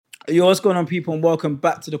Yo, what's going on, people, and welcome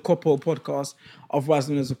back to the Coppo podcast, otherwise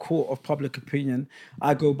known as a court of public opinion.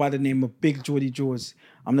 I go by the name of Big Geordie George.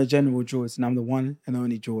 I'm the General George, and I'm the one and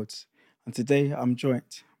only George. And today I'm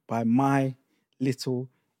joined by my little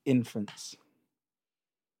infants.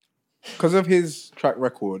 Because of his track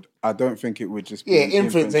record, I don't think it would just be... Yeah,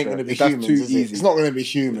 infants ain't going to be humans, too is it? easy. It's not going to be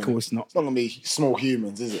human. Of course not. It's not going to be small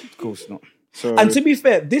humans, is it? Of course not. So And to be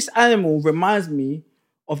fair, this animal reminds me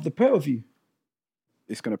of the pair of you.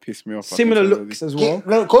 it's going to piss me off. Similar looks as well.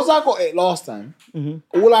 Because I got it last time,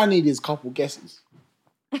 all I need is a couple guesses.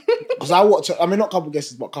 Because I mean, not couple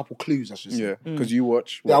guesses, but couple clues, I should say. Yeah, because you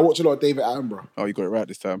watch... Yeah, I watch a lot of David Attenborough. Oh, you got it right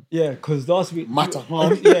this time. Yeah, because last week...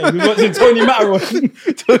 Matterhorn. Yeah, we watched Tony Matterhorn.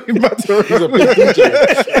 Tony Matterhorn. He's a big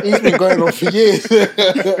DJ. He's been going on for years.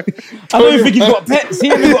 I don't even think he's got pets.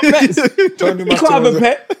 He ain't got pets. Tony He can't have a Matterhorn.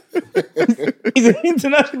 pet. He's an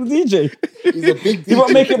international DJ. He's a big He won't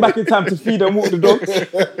DJ. make it back in time to feed and walk the dogs.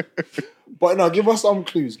 But no, give us some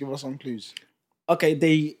clues. Okay,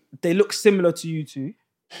 they look similar to you two.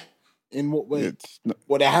 In what way? It's not,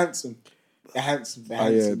 Well, they're handsome. They're handsome. yeah,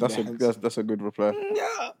 they're that's handsome. that's a good reply.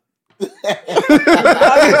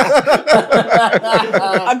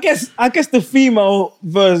 I guess the female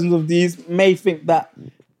versions of these may think that,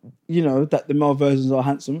 you know, that the male versions are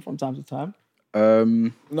handsome from time to time.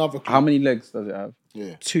 Another clue. How many legs does it have?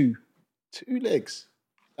 Yeah. 2. 2 legs.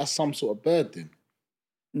 That's some sort of bird then.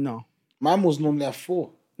 No. Mammals normally have 4.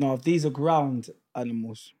 No, these are ground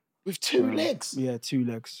animals. With 2 legs. Yeah, 2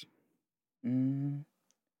 legs. The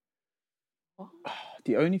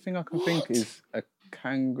only thing I can think is a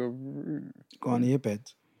kangaroo. Go on your bed.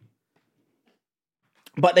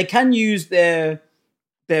 But they can use their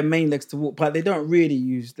main legs to walk, but they don't really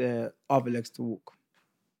use their other legs to walk.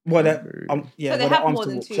 Well, So yeah, So they well, have their arms more to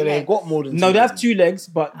than walk. 2 So they've legs. got more than 2 No, they have legs. 2 legs,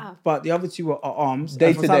 but Ah. but the other 2 are arms. Day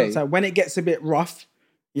And from to time day. time, when it gets a bit rough,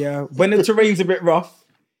 yeah, when the terrain's a bit rough,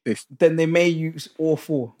 It's then they may use all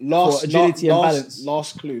 4 for agility and balance.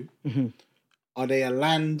 Last clue. Are they a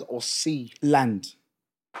land or sea? Land.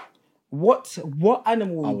 What I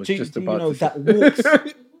animal was do just you about know to that walks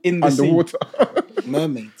in the underwater.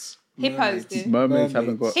 Mermaids. Hippos do. Mermaids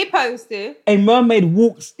haven't got... Hippos do. sea? A mermaid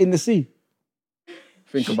walks in the sea.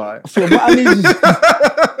 Think about it. So what I mean is,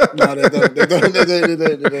 No, they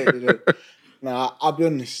don't. No, I'll be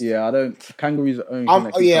honest. Yeah, I don't... Kangaroos are the only thing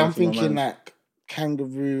that keep I'm coming to my thinking mind. like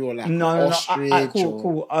kangaroo or like no, ostrich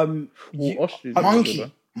cool. Ostrich.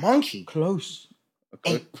 or monkey. Close.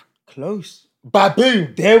 Okay. Close.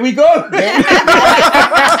 Baboon. There we go.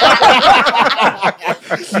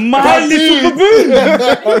 My little baboon.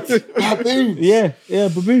 Baboons. Yeah,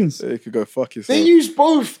 baboons. You could go fuck yourself. They use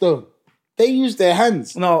both though. They use their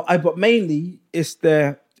hands. No, but mainly it's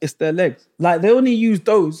their legs. Like they only use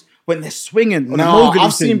those when they're swinging. On the No, Mowgli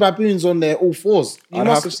I've thing. seen baboons on their all fours. You I'd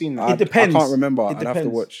must have have to- seen It that. depends. I can't remember. It I'd have to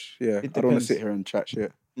depends. watch. Yeah, It I don't want depends. to sit here and chat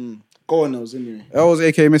shit. Go on those anyway. That was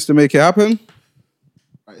AK Mr. Make It Happen.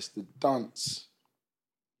 Right, it's the dance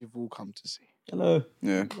you've all come to see. Hello.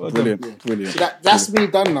 Yeah, Well brilliant, done. brilliant. So that's me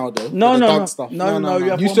done now though. No, with the no, dance no. stuff. No, you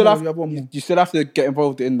have You one still more, have you have one more. You still have to get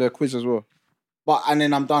involved in the quiz as well. But and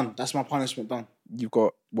then I'm done. That's my punishment done. You've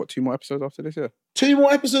got what 2 more episodes after this? Yeah. 2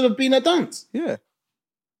 more episodes of being a dance. Yeah.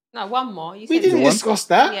 No, one more. You We said didn't one? discuss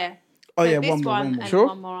that. Yeah. Oh So yeah, this one more. and Sure?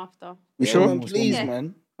 one more after. You Yeah, sure? man, please, Yeah.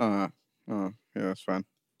 man. Yeah, that's fine.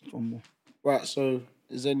 One more. Right, so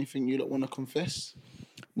is there anything you don't want to confess?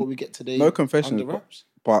 What we get today? No confessions, Under wraps?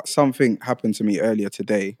 But something happened to me earlier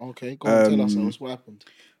today. Okay, go on, tell us else what happened.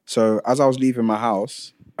 So as I was leaving my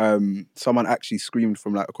house, someone actually screamed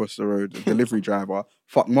from like across the road, the delivery driver,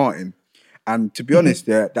 "Fuck Martin." And to be honest,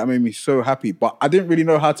 that made me so happy. But I didn't really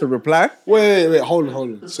know how to reply. Wait, hold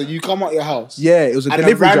on. So you come out your house. Yeah, it was a And a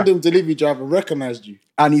delivery driver. random delivery driver recognized you.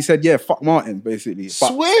 And he said, yeah, fuck Martin, basically. But,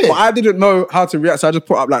 Swear. But I didn't know how to react, so I just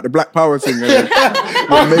put up like the Black Power thing. And then,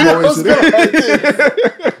 maybe I wanted to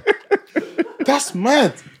do. That's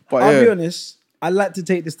mad. But I'll yeah, be honest. I like to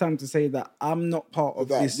take this time to say that I'm not part of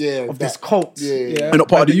That- this yeah, this that- cult. yeah. You're not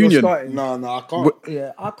part of the that you're union? starting. No, I can't.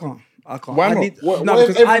 Yeah, I can't. Why I not? Need, What no, if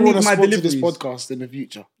because I everyone need my responds to deliveries. this podcast in the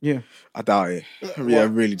future? Yeah. I doubt it. Yeah, I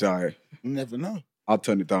really doubt it. You never know. I'll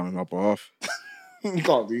turn it down on our behalf. You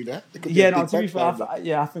can't do that. It could be Yeah, a no, big to be fair,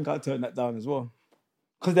 backfire. I think I'd turn that down as well.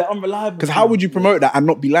 Because they're unreliable. Because how would you promote that and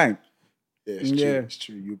not be lying? Yeah, it's true. Yeah. It's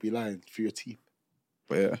true. You'll be lying through your teeth.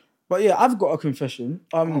 But yeah. But yeah, I've got a confession.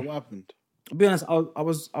 Oh, what happened? To be honest, I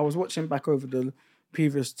was watching back over the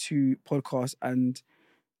previous 2 podcasts and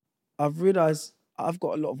I've realised I've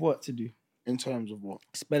got a lot of work to do. In terms of what?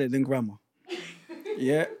 Spelling and grammar.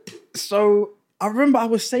 Yeah. So I remember I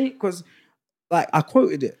was saying, because like I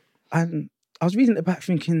quoted it and I was reading it back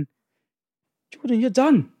thinking, Jordan, you're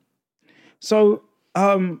done. So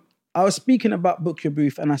I was speaking about Book Your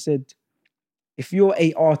Booth, and I said, if you're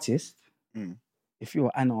a artist, if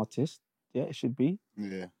you're an artist, yeah, it should be.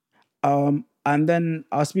 Yeah. And then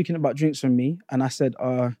I was speaking about Drinks From Me, and I said,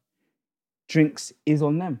 drinks is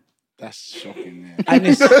on them. That's shocking, yeah. And,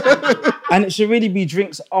 and it should really be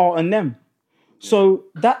drinks are on them. So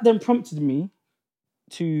that then prompted me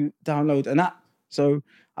to download an app. So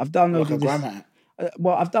I've downloaded Like a grammar app.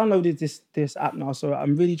 I've downloaded this app now. So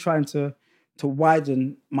I'm really trying to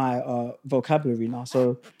widen my vocabulary now.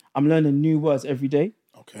 So I'm learning new words every day.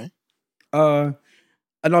 Okay. And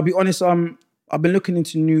I'll be honest, I've been looking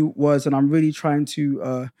into new words, and I'm really trying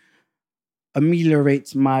to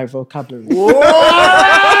ameliorate my vocabulary. Whoa!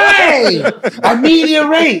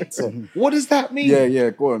 Ameliorate. What does that mean? Yeah,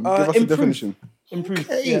 go on. Give us a Improve. definition. Improve.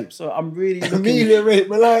 Okay. Yeah. So I'm really looking. Ameliorate,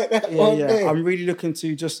 me like that. Yeah. I'm really looking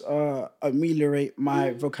to just ameliorate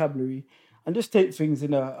my vocabulary and just take things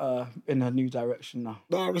in a new direction now.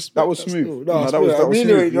 No, I respect That was that smooth. still. No, No, that was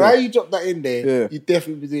ameliorate. smooth, How yeah. you drop that in there? Yeah. You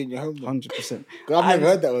definitely be doing your homework. 100%. I've never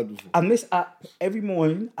heard that word before. And this app, every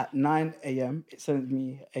morning at 9 a.m., it sends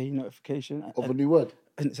me a notification. Of a new word.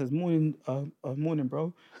 And it says, morning, bro. Morning,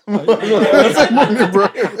 bro.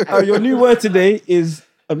 Your new word today is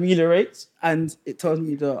ameliorate, and it tells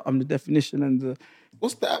me the definition and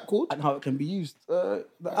What's the app called? how it can be used. The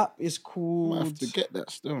app is I called have to get that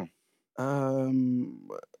still.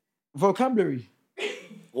 Vocabulary.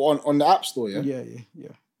 On the App Store, yeah? Yeah.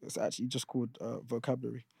 It's actually just called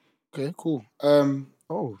Vocabulary. Okay, cool.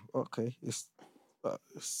 Oh, okay. It's for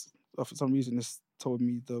some reason it's told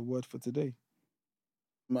me the word for today.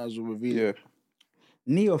 Might as well reveal Yeah. it.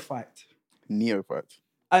 Neophyte. Neophyte.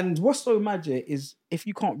 And what's so magic is if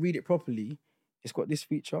you can't read it properly, it's got this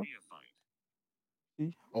feature.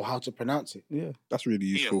 Or how to pronounce it. Yeah. That's really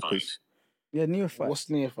useful because Yeah, neophyte. What's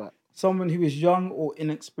neophyte? Someone who is young or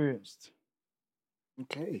inexperienced.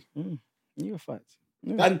 Okay. Neophyte.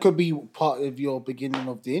 That could be part of your beginning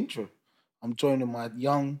of the intro. I'm joining my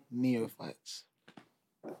young neophytes.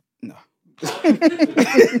 No.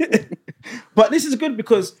 But this is good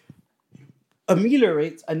because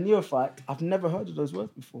ameliorate and neophyte, I've never heard of those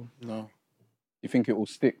words before. No. you think it will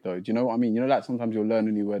stick though. Do you know what I mean? You know, like sometimes you'll learn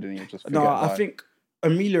a new word and you'll just forget. No, I like- think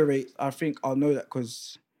ameliorate, I think I'll know that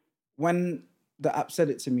because when the app said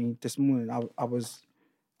it to me this morning, I was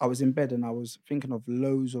in bed and I was thinking of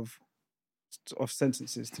loads of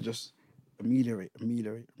sentences to just ameliorate.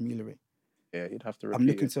 Yeah, you'd have to repeat I'm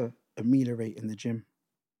looking it. to ameliorate in the gym.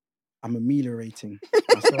 I'm ameliorating.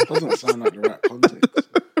 That doesn't sound like the right context.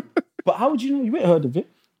 But how would you know? You ain't heard of it.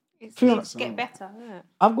 It's Feel it's get better, isn't it?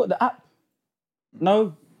 I've got the app.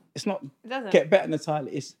 No, it's not It doesn't. get better in the title.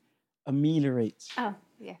 It's ameliorate. Oh,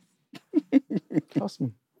 yes. Trust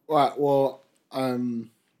me. Right, well, I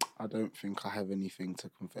don't think I have anything to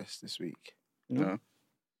confess this week. No.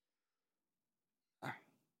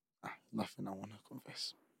 Nothing I want to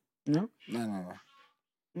confess. No? No.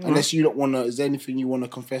 Unless you don't want to, is there anything you want to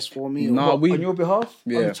confess for me? or No, what? we. On your behalf?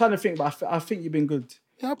 Yeah. I'm trying to think, but I think you've been good.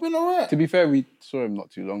 Yeah, I've been alright. To be fair, we saw him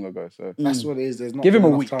not too long ago, so That's what it is. There's not give him a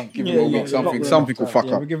enough week. time. Give him a week. Not Something will enough fuck time.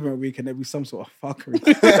 Yeah, up. we'll give him a week and there'll be some sort of fuckery.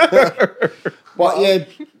 But yeah,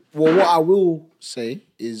 well, what I will say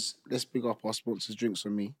is let's big up our sponsors, Drinks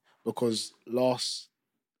on Me, because last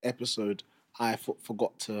episode I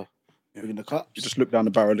forgot to bring the cups. You just look down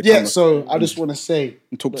the barrel of the Yeah, camera so I just want to say,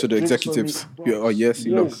 and talk to the Drinks on executives. Me. Yeah, oh yes,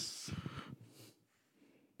 you know.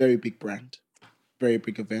 very big brand, very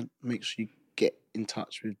big event. Make sure you get in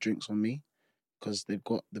touch with Drinks on Me because they've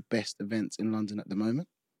got the best events in London at the moment.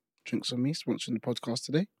 Drinks on Me, sponsoring the podcast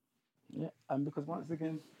today. Yeah, and because once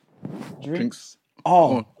again, Drinks.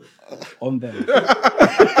 are on them.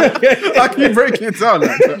 I keep breaking it down.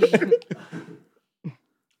 Like that.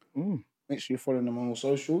 Make sure you follow them on all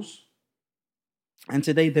socials. And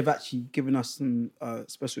today they've actually given us some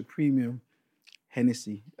special premium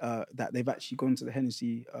Hennessy that they've actually gone to the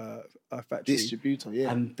Hennessy factory Distributor,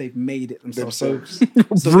 yeah. and they've made it themselves.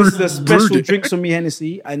 Themselves. So this is a special Brewed it. Drinks on Me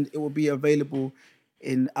Hennessy, and it will be available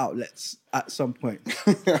in outlets at some point.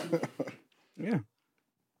 Yeah.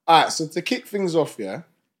 All right, so to kick things off, yeah.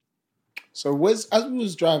 So as we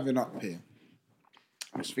was driving up here,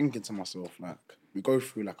 I was thinking to myself, like, we go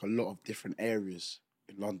through like a lot of different areas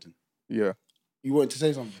in London. Yeah. You wanted to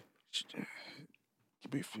say something?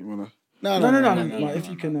 If you wanna. No. If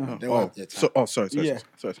you can. They won't have their time. Sorry. Yeah.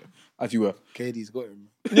 Sorry. As you were. KD's got him.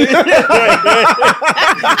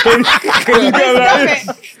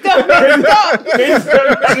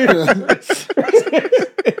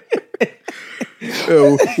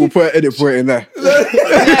 We'll put an edit for it in there.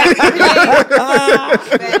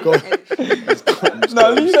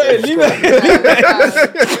 No, leave that in. Leave that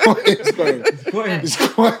in. It's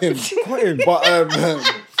got him. Got him. But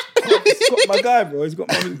He's got my guy, bro. He's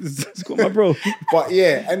got my bro. But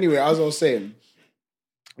yeah, anyway, as I was saying,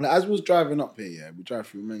 like, as we was driving up here, yeah, we drive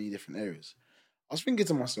through many different areas. I was thinking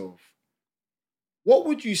to myself, what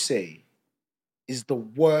would you say is the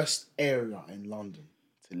worst area in London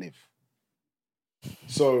to live?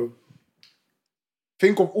 So,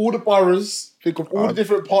 think of all the boroughs, think of all the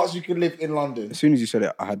different parts you can live in London. As soon as you said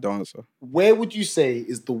it, I had the answer. Where would you say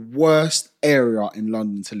is the worst area in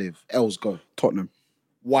London to live? Els, go. Tottenham.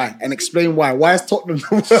 Why? And explain why. Why is Tottenham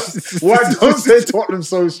the worst? Why don't say Tottenham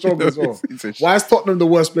so strong as well? Why is Tottenham the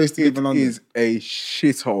worst place to live in London? It is a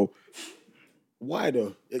shithole. Why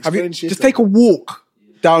though? Have you Explain shit. just take a walk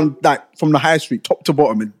down like from the high street, top to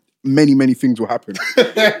bottom, and many things will happen.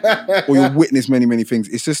 Or you'll witness many things.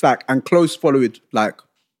 It's just like, and close followed like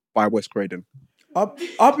by West Croydon. I'll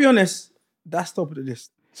be honest, that's top of the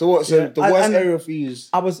list. So what? So Yeah, the worst and- area for you is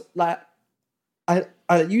I was like,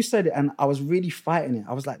 you said it, and I was really fighting it.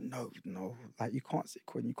 I was like, no, like you can't sit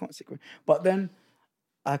Croydon, But then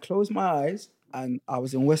I closed my eyes and I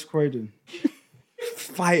was in West Croydon,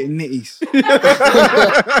 fighting nitties.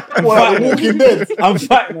 Walking Dead. I'm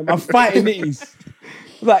fighting them. I'm fighting nitties.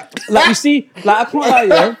 Like you see, like I can't lie,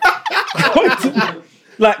 yeah.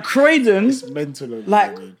 Like Croydon, Mental.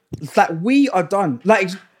 like we are done. Like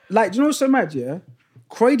do you know what's so mad? Yeah,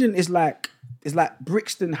 Croydon is like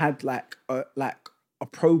Brixton had like a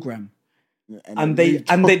program, and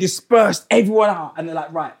they dispersed everyone out, and they're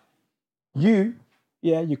like, right, you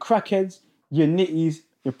crackheads, you nitties,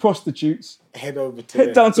 you prostitutes, head over to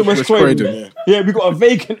head down to West Croydon. Croydon. Yeah, we got a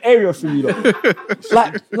vacant area for you, though.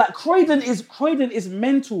 like Croydon is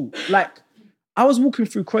mental. Like I was walking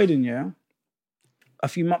through Croydon, yeah, a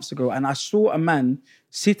few months ago, and I saw a man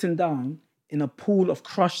sitting down in a pool of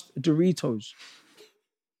crushed Doritos.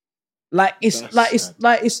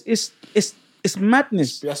 It's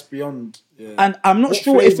madness. That's beyond. Yeah. And I'm not What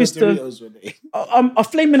sure if flavour it's the Doritos were they? a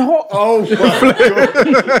flaming hot. Oh my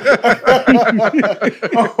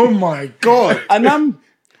god! Oh my god!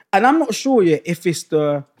 And I'm not sure yet if it's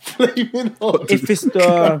the Flaming hot. if it's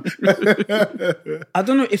the I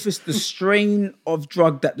don't know if it's the strain of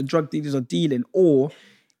drug that the drug dealers are dealing or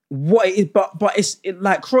what it is, but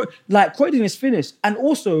like Croydon is finished, and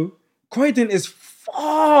also Croydon is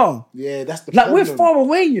far. Yeah, that's the Like problem. we're far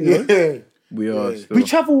away, you know. Yeah. We are still. We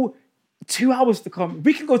travel 2 hours to come.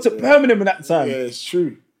 We can go to Birmingham in that time. Yeah, it's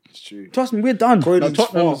true. It's true. Trust me, we're done. Croydon's far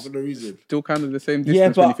Tottenham's- for no reason. Still kind of the same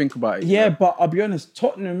distance when you think about it. Yeah, you know? but I'll be honest,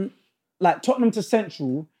 Tottenham to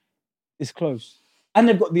Central is close. And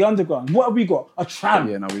they've got the underground. What have we got? A tram.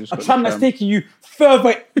 Yeah, no, we just a got tram the that's tram. taking you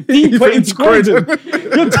further, deeper into Croydon.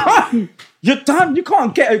 You're done. You're done. You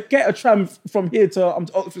can't get a tram from here to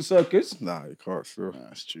Oxford Circus. Nah, you can't still.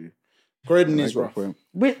 That's true. Croydon is rough.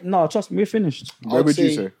 No, trust me, we're finished. Where would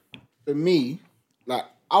you say? For me, like,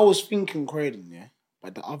 I was thinking Croydon, yeah,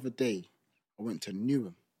 but the other day, I went to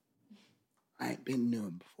Newham. I ain't been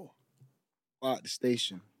Newham before. While at the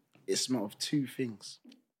station, it smelled of two things.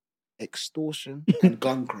 Extortion and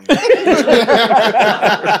gun crime.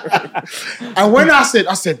 And when I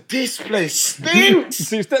said, this place stinks.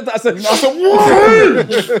 So you stepped out, I said, I said,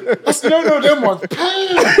 whoa! I said, no, them ones.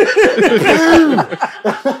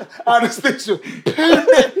 Out of the station.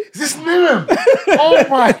 Is this Newham? Oh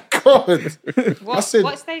my God. What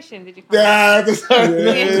station did you come Yeah, the time.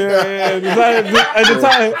 At the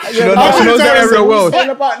time, She knows the area well. It's all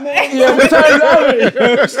about Newham. yeah, the time,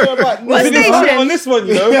 It's all about What Newham. station? on this one,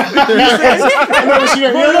 you know.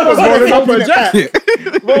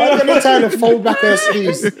 I'm gonna try to fold back her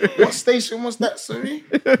sleeves. What station was that, sorry?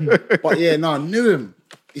 But yeah, no, Newham.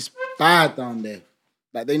 It's bad down there.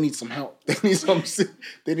 Like they need some help.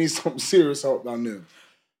 They need some serious help down there.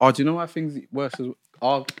 Oh, do you know why things worse?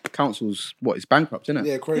 Our council's it's bankrupt, isn't it?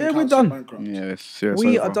 Yeah, Croydon Yeah, we're Council done. bankrupt. Yeah, it's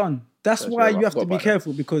We over. are done. That's That's why right, you I have to forgot be about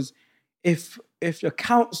careful because if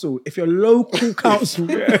your local council,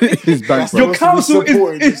 It's bankrupt. Your council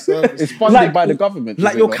It's funded like- by the government.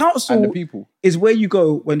 like your council and the people. is where you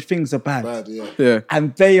go when things are bad, Bad, yeah. Yeah.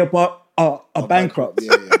 and they are bankrupt.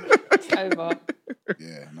 Yeah, over?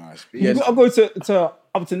 yeah, nice. You gotta go to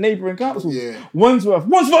up to neighbouring councils. Yeah. Wandsworth,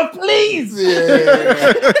 please. Yeah.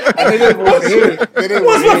 And they didn't want to hear it. They didn't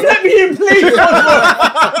want to Wandsworth, hear let me in, please.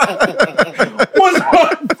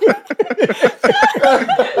 Wandsworth.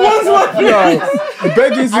 Wandsworth, please.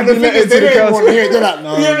 Beggars And the thing is, they didn't want to hear it. They're like,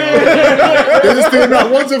 no. They're just doing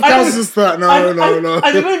that. Once of council's start, no.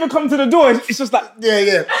 And they don't even come to the door. It's just like,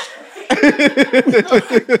 Yeah.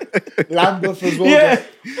 Lambeth as well. yeah.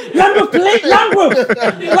 Lambert, please.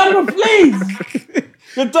 Lambert, please.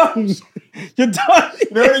 You're done. You're done. You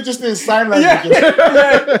know, they just in sign language.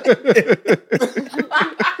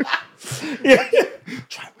 Yeah.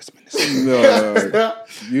 Try Westminster. No,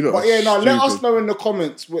 you lot. But yeah, no, let us stupid. know in the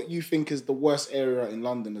comments what you think is the worst area in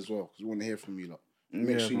London as well, because we want to hear from you lot.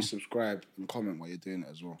 Make sure you subscribe and comment while you're doing it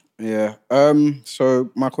as well. Yeah. So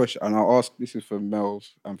my question, and I'll ask. This is for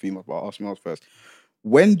males and females, but I'll ask males first.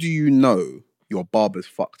 When do you know your barber's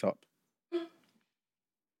fucked up?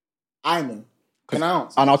 I know. Can I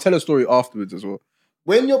answer? And I'll tell a story afterwards as well.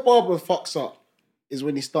 When your barber fucks up, is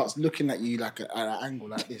when he starts looking at you like at an angle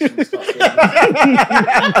like this. And he starts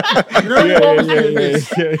you know your barber's doing this.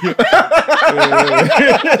 Yo,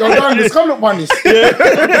 Dangles, come look on this.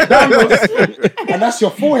 Dangles. And that's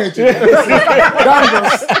your forehead. You know?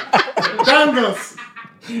 Dangles.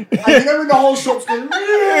 And you know when the whole shop's going, I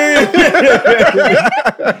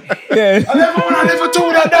never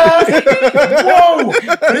told that dog. Whoa!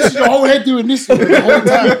 And this is your whole head doing this the whole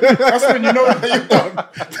time. That's when you know that you're done.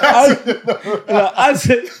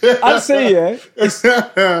 I'd say yeah.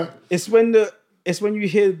 It's when you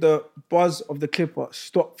hear the buzz of the clipper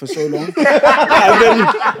stop for so long,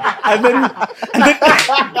 and then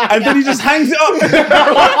he just hangs it up,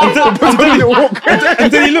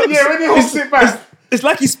 and then he looks. Yeah, when he holds it back. It's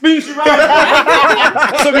like he spins you around,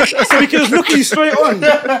 so he can just look at you straight on.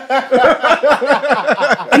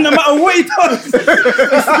 And no matter what he does, it's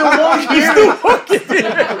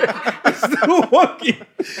still wonky.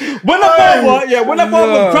 When a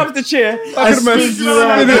barber grabs the chair and spins you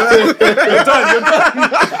around, you're done.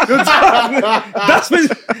 That's when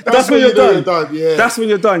you're done. That's when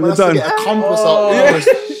you're done. You're done. Get a compass out.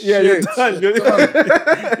 Yeah, you're done. You're done.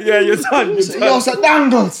 Yo, it's a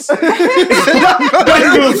Dangles.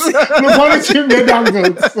 Dangles. Look on the chimney,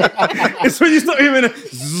 Dangles. It's when you start hearing it,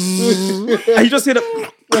 and you just hear the.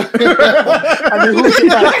 And you hook it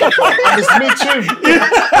back. And it's mid-trim.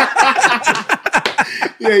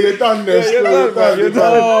 Yeah, you're done there. You're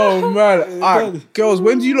done. Oh man! Alright, girls,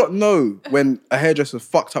 when do you lot know when a hairdresser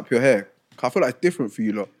fucked up your hair? I feel like it's different for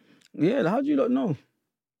you lot. Yeah, how do you not know?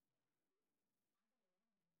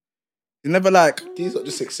 You're never like, These are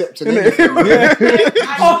just accepting anything.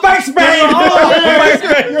 Oh, thanks, babe.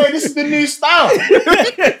 Yo, this is the new style.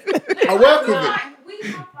 I work with it. We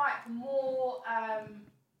have like more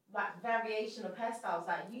like variation of hairstyles.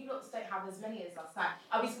 Like you lot don't have as many as us. Like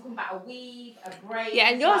are we talking about a weave, a braid? Yeah,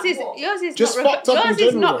 and yours like is what? Just not fucked up in yours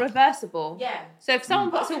is general. not reversible. Yeah. So if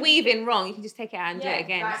someone puts a weave in wrong, you can just take it out and do Yeah, it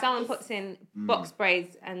again. like If someone it's- puts in box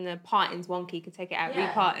braids and the parting's wonky, you can take it out, Yeah.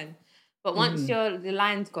 reparting. But once the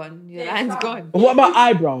line's gone, your Yeah, line's it's gone. What about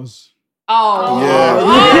eyebrows? Oh. Yeah.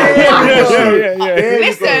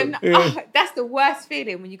 Listen, that's the worst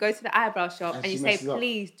feeling when you go to the eyebrow shop and you say, messes up.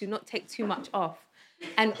 please do not take too much off.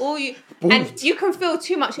 And you can feel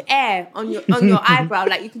too much air on your eyebrow.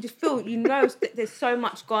 Like you can just feel, that there's so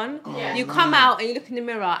much gone. Yeah. You come out and you look in the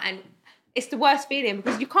mirror and it's the worst feeling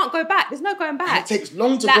because you can't go back. There's no going back. It takes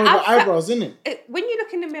long to Like, grow the I've- eyebrows, isn't it? When you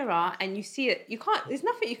look in the mirror and you see it, you can't. There's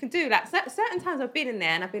nothing you can do. Like certain times I've been in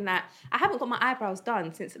there and I've been like, I haven't got my eyebrows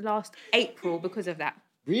done since last April because of that.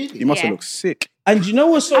 Really? you must have Yeah. looked sick. And do you know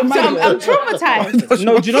what's so I'm mad? traumatized.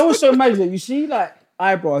 No, do you know what's so mad? You see, like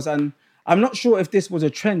eyebrows, and I'm not sure if this was a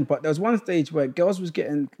trend, but there was one stage where girls was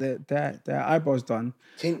getting their eyebrows done,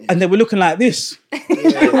 Tinted. and they were looking like this,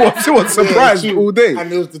 What surprised Yeah, all day?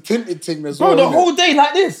 And there was the tinted thing as bro, well. the innit? whole day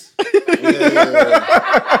like this.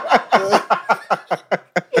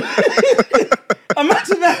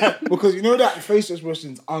 Imagine that. Because you know that facial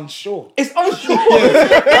expression's unsure. It's unsure.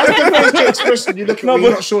 That's the facial expression you look at when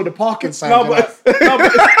you're not sure the parking sign. No, You're but like,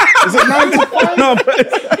 is it 9 to 5? no, but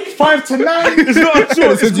it's 5 to 9? it's not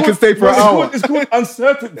unsure. It says you can stay for an hour. It's called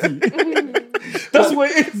uncertainty. That's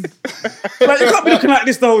what it is. Like you can't be looking like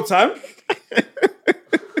this the whole time.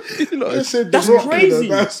 That's crazy.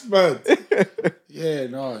 That's mad. Yeah,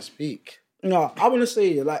 no, speak. No, I want to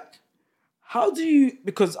say, like, how do you?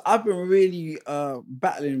 Because I've been really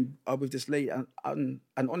battling with this lady, and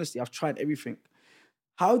honestly, I've tried everything.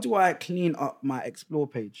 How do I clean up my explore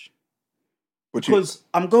page? Because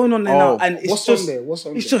I'm going on there now, and it's What's just on there? What's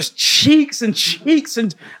on it's there? just cheeks and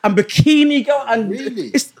bikini girl, and Really?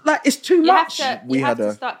 it's like it's too You have much. to, We you have had to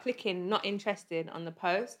a- start clicking not interested on the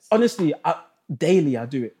posts. Honestly, daily I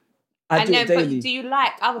do it. I do it But daily. do you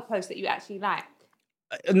like other posts that you actually like?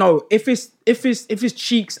 No, if it's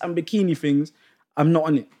cheeks and bikini things, I'm not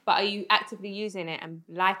on it. But are you actively using it and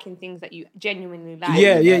liking things that you genuinely like?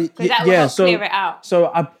 Yeah. Because that will help clear it out.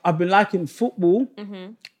 So I've been liking football.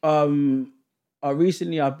 Mm-hmm.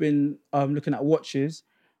 Recently I've been looking at watches.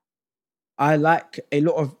 I like a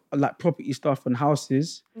lot of like property stuff and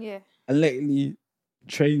houses. Yeah. And lately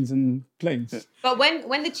trains and planes. But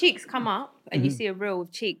when the cheeks come up and you see a reel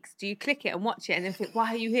with cheeks, do you click it and watch it and then think, why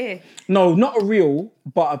are you here? No, not a reel,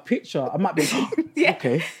 but a picture. I might be Yeah.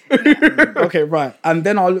 okay. Okay, right. And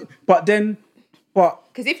then I'll look, but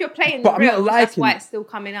Because if you're playing the But I'm not reels, that's liking why it. it's still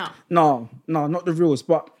coming up. no, not the reels.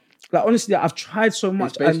 But like honestly, I've tried so much.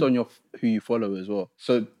 It's based and- on who you follow as well.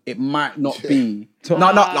 So it might not be. So- it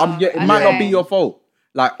might not be okay. your fault.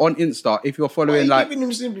 Like on Insta, if you're Why are following you like. giving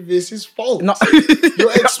him sympathy? It's his fault. No,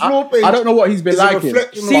 Your explore page. I don't know what he's been is a liking.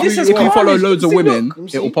 reflection See, of this who is you If you are. follow loads of See, women,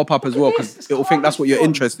 look. it will pop up as well because It's it will think that's what you're Cardi's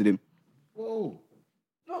interested in. Whoa,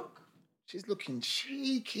 Look, she's looking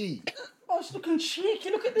cheeky. oh, it's looking cheeky.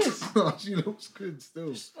 Look at this. She looks good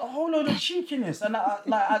still. A whole load of cheekiness, and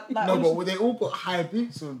like No, but they all got high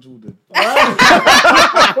boots on, Jordan.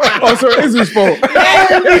 Oh, so it is his fault. How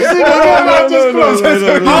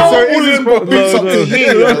all his boots up to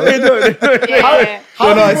here? Yeah.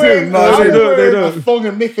 How No, it's him. No, how they you don't, wearing don't. a thong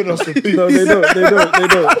and Mykonos with boots? No,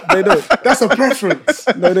 they don't. That's a preference.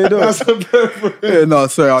 No, they don't. That's a preference. Yeah, no,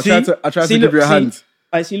 sorry. I tried to see, give you a hand.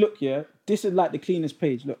 I see. Look, yeah. This is like the cleanest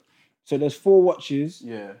page. Look, so there's 4 watches,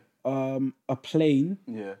 Yeah, a plane,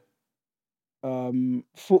 yeah.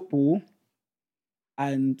 football,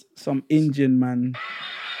 and some Indian man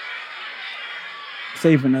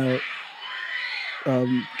saving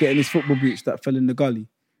getting his football boots that fell in the gully.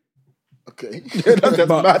 Okay. That's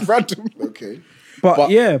But- mad random. Okay. But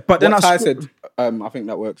yeah, but then what I Ty said, I think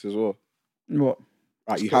that works as well. what?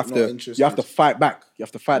 Like you Not have to interested. fight back. You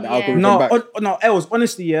have to fight the Yeah. algorithm No, back. no, Els,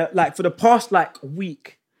 honestly, yeah, like for the past like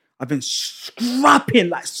week, I've been scrapping,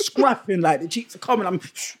 like the cheeks are coming. I'm,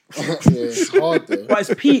 Yeah, it's hard though. but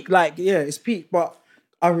it's peak, like yeah, it's peak. But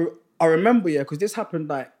I remember, yeah, because this happened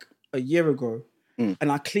like a year ago,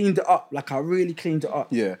 and I cleaned it up, like I really cleaned it up.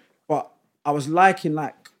 Yeah. But I was liking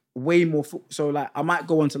like way more, so like I might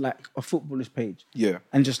go onto like a footballer's page, Yeah.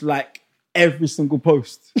 and just like every single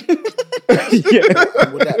post. yeah.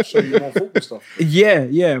 Would that show you more football stuff?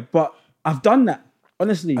 Yeah, but I've done that.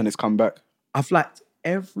 Honestly, And it's come back. I've liked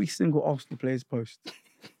every single Arsenal player's post.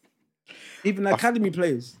 Even the academy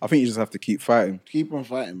players. I think you just have to keep fighting. Keep on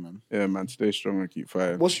fighting, man. Yeah, man. Stay strong and keep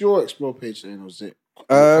fighting. What's your explore page then? Was it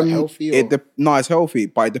quite healthy? Or? No, it's healthy,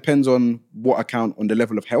 but it depends on what account on the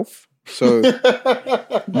level of health. So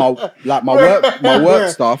my work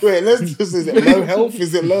stuff. Wait, let's just, is it low health?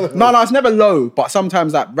 Is it low health? No, it's never low, but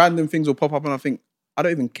sometimes like random things will pop up and I think I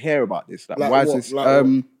don't even care about this. Like, Like why what? is this? Like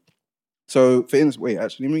what? So for instance, wait,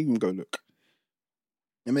 actually, let me even go look.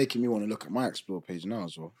 You're making me want to look at my explore page now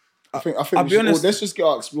as well. I think I'll we be should, honest- let's just get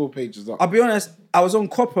our explore pages up. I'll be honest, I was on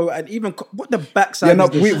Coppo and even what the backside Yeah,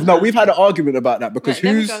 is this? we've had an argument about that because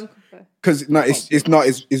Let me who's go and confirm. because no,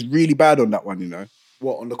 it's really bad on that one, you know.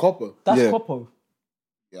 What, on the copper? That's Yeah. Coppo.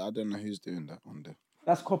 Yeah, I don't know who's doing that on there.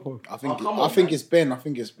 That's Coppo. I think it's Ben. I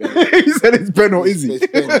think it's Ben. He said it's Ben or Izzy. It's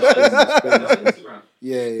Ben. It's Ben.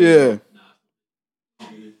 Yeah, yeah. Yeah,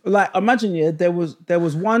 Like imagine, yeah, there was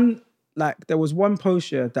one post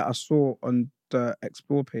here that I saw on the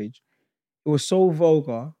Explore page. It was so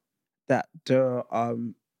vulgar that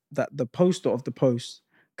the poster of the post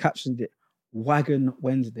captioned it Wagon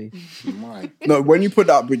Wednesdays. My no, when you put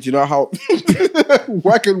that, but you know how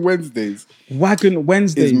Wagon Wednesdays Wagon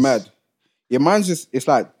Wednesdays is mad. Yeah, mine's just it's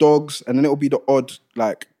like dogs, and then it'll be the odd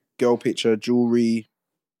like girl picture, jewelry,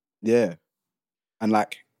 yeah, and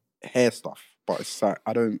like hair stuff. But it's like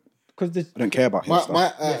I don't care about hair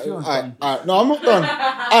stuff. if you want to no, I'm not done.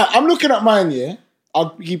 I'm looking at mine, yeah. I'll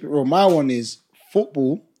keep it real. My one is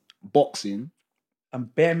football, boxing,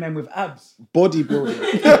 and bare men with abs. bodybuilding.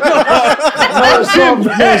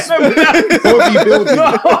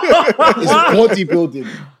 Bodybuilding. It's bodybuilding.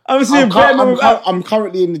 I'm seeing bare men with abs. I'm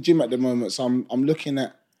currently in the gym at the moment, so I'm looking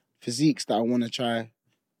at physiques that I want to try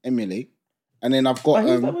emulate, and then I've got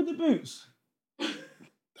Who's that with the boots?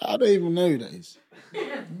 I don't even know who that is.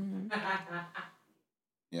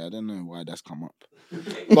 Yeah, I don't know why that's come up.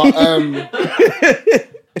 But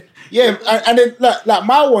yeah, and then like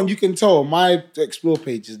my one, you can tell my explore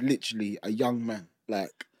page is literally a young man,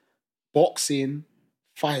 like boxing,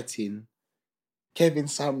 fighting, Kevin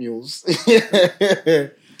Samuels.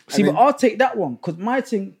 See, but I'll take that one because my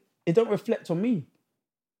thing it don't reflect on me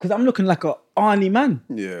because I'm looking like a Arnie man.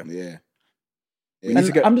 Yeah, yeah. We need And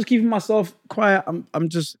to get. I'm just keeping myself quiet. I'm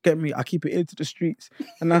just getting me. I keep it into the streets,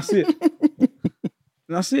 and that's it. And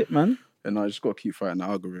that's it, man. And I just got to keep fighting the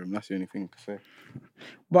algorithm. That's the only thing to say.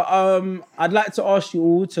 But I'd like to ask you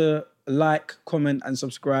all to like, comment, and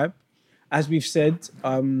subscribe. As we've said,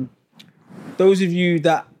 those of you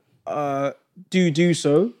that do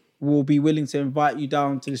so will be willing to invite you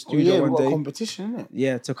down to the studio Yeah, one we've got a day. competition, isn't it?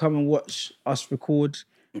 Yeah, to come and watch us record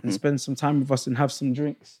and spend some time with us and have some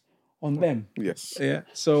drinks on them. Yes. Yeah.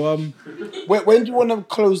 So When do you want to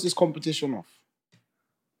close this competition off?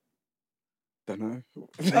 Don't know.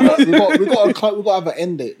 we got to have an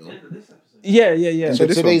end date though. yeah. So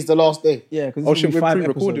this today's the last day. Yeah, because Oh shit, we're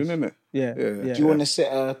pre-recording, isn't it? Yeah. Do you want to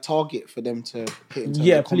set a target for them to hit into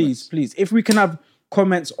Yeah, their comments? please. If we can have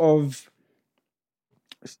comments of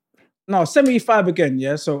 75 again,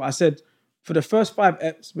 yeah. So I said for the first 5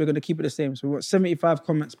 eps, we're gonna keep it the same. So we want 75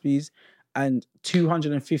 comments, please, and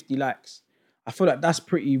 250 likes. I feel like that's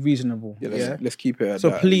pretty reasonable. Yeah, let's keep it at So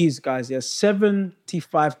that. please, guys,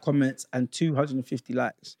 75 comments and 250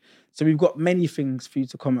 likes. So we've got many things for you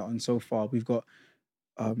to comment on so far. We've got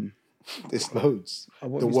There's loads.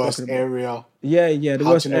 what The we worst spoken about. area. the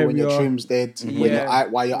How worst to know area. when your trim's dead.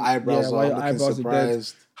 Why your eyebrows why are your looking eyebrows are dead.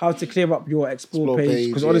 surprised. How to clear up your explore Explore page. page,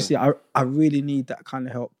 Because yeah. honestly, I really need that kind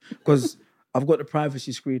of help. Because I've got the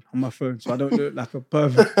privacy screen on my phone, so I don't look like a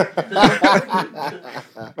pervert.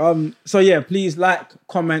 So yeah, please like,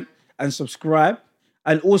 comment, and subscribe.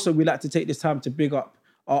 And also, we like to take this time to big up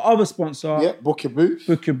our other sponsor, Yeah, book your booth.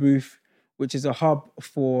 Book Your Booth, which is a hub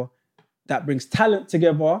that brings talent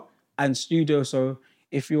together and studio. So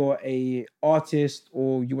if you're a artist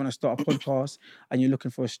or you want to start a podcast and you're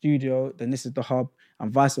looking for a studio, then this is the hub,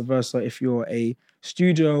 and vice versa. If you're a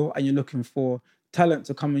studio and you're looking for talent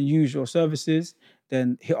to come and use your services,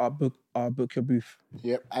 then hit our Book Your Booth.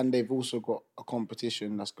 Yep, and they've also got a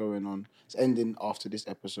competition that's going on. It's ending after this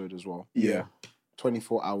episode as well. Yeah.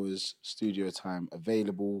 24 hours studio time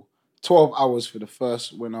available. 12 hours for the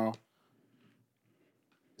first winner.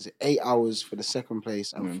 Is it 8 hours for the second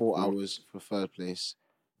place and 4 hours for third place?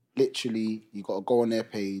 Literally, you got to go on their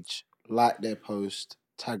page, like their post,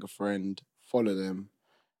 tag a friend, follow them,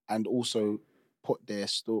 and also put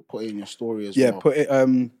it in your story as well.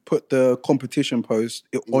 Put the competition post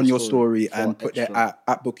on your story for and put extra. there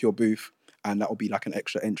at Book Your Booth, and that will be like an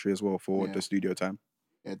extra entry as well for the studio time.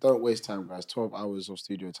 Yeah, don't waste time, guys. 12 hours of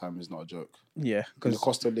studio time is not a joke. Yeah, Because the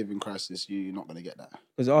cost of living crisis, you're not going to get that.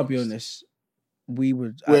 because I'll be honest,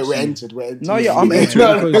 We're entered. No, yeah, I'm entering.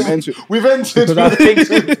 I'm entering. We've entered. Because I think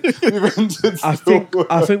We've entered.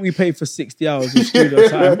 I think we paid for 60 hours of studio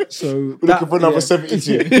time. So We're looking for another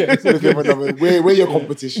 72. We're looking for another. We're your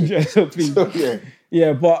competition. Yeah, so please. So,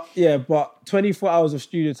 yeah. But 24 hours of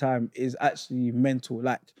studio time is actually mental.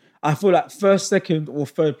 Like, I feel like first, second, or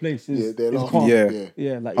third place is they're laughing. calm.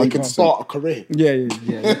 Yeah. Like You you can can't. start a career. Yeah. You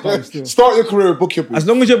can't still. Start your career, book your booth. As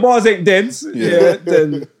long as your bars ain't dense,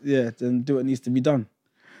 then do what needs to be done.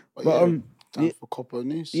 But time for Copper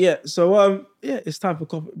News. yeah. So it's time for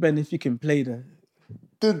Copper. Ben, if you can play the.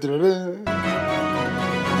 Dun, dun, dun,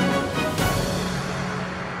 dun.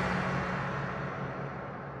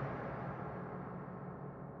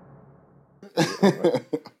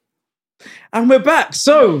 And we're back.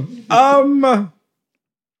 So,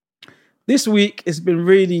 this week it's been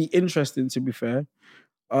really interesting, to be fair.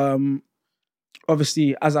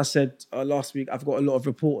 Obviously, as I said last week, I've got a lot of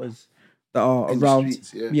reporters that are In the around.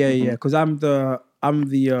 streets, yeah. Because I'm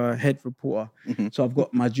the head reporter, so I've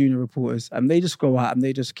got my junior reporters, and they just go out and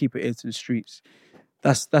they just keep it into the streets.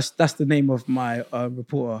 That's the name of my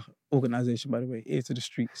reporter organization, by the way, Ear to the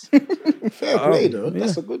Streets. Fair play, though.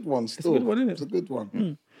 That's a good one. Still, a good one, isn't it? It's a good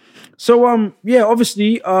one. So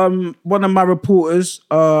obviously one of my reporters,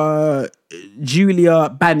 Julia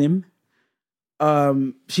Banim,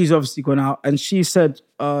 she's obviously gone out and she said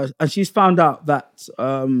and she's found out that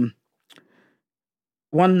a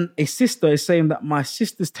sister is saying that my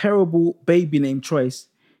sister's terrible baby name choice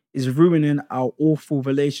is ruining our awful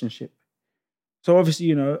relationship. So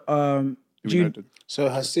obviously, So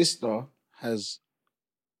her sister has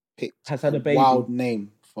picked Has had a baby. wild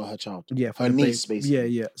name for her child. Yeah, for her the niece, baby. basically.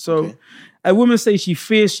 Yeah. So, Okay. a woman says she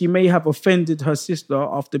fears she may have offended her sister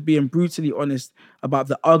after being brutally honest about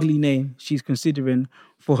the ugly name she's considering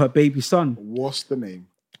for her baby son, What's the name?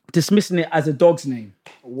 dismissing it as a dog's name,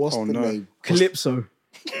 What's the no. name? Calypso.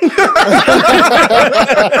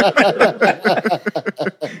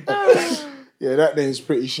 Yeah, that name's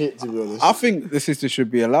pretty shit, to be honest. I think the sister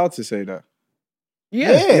should be allowed to say that.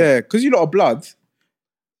 Yeah. Because you lot are blood.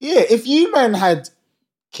 Yeah, if you man had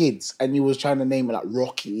kids and you was trying to name it like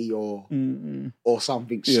Rocky or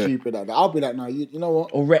something stupid like that, I'll be like, no, you know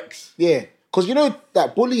what? Or Rex. Yeah, because you know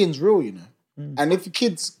that bullying's real, you know. And if your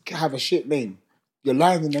kids have a shit name, you're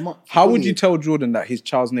lining them up. for How would you bullying. tell Jordan that his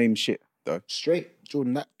child's name's shit, though? Straight,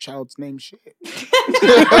 Jordan, that child's name shit.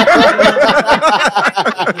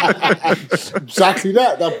 Exactly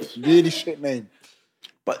that. That's really shit name.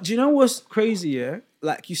 But do you know what's crazy, yeah?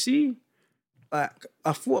 Like, you see, like,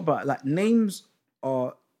 I thought about it, like, names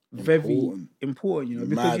are very important, you know,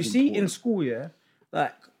 because Mad you see in important. school, yeah,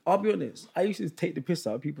 like, I'll be honest, I used to take the piss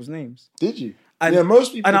out of people's names. Did you? And, yeah,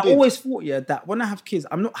 most people And I did. always thought, that when I have kids,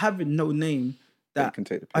 I'm not having no name that can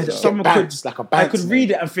take the piss out. someone Bants, could, like a I Bants could name.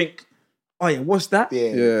 read it and think, oh yeah, what's that?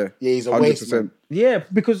 Yeah, he's a waste man. Yeah,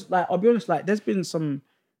 because like I'll be honest, like there's been some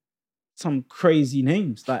crazy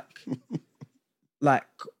names, and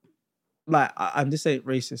this ain't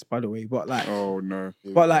racist by the way, but like, Oh no.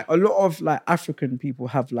 but like a lot of like African people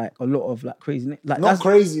have like a lot of like crazy names. Like Not that's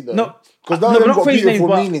crazy though. No, because no, none of them not got crazy beautiful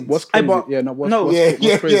names, but- meanings. What's Hey, crazy? but- Yeah, no. What's, no, what's, yeah, what's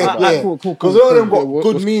yeah, crazy? yeah, Alright, yeah. cool. Because all of them got What-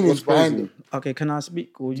 good what's meanings crazy? behind it. Okay, can I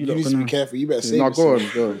speak or you You lot need to be gonna? careful. You better save No, go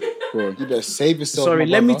yourself. on, go on. You better save yourself. Sorry,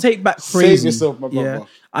 my let me brother. take back crazy. Save yourself, my brother. Yeah,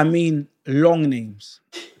 I mean long names.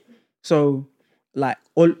 So like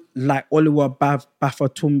Oluwa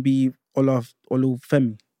Bafatumbi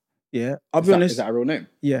Olufemi. Yeah, I'll be honest. Is that a real name?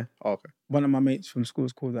 Yeah, Oh, okay. one of my mates from school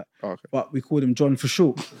is called that. Oh, okay. But we called him John for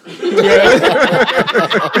short. Yeah,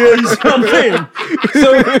 you see what I'm saying?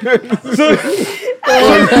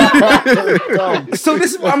 So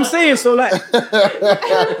this is what I'm saying. So like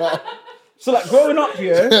growing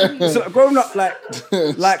up, like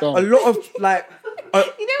a lot of like a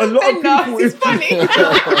lot of people. It's funny.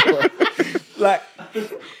 Like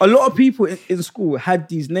a lot of people in school had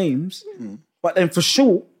these names, but then for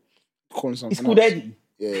short, it's called Eddie.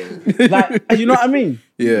 Yeah. Like, you know what I mean?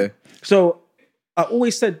 Yeah. So I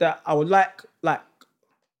always said that I would like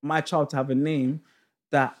my child to have a name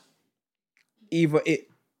that either it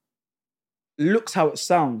looks how it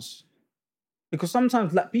sounds, because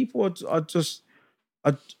sometimes like people are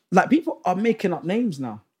people are making up names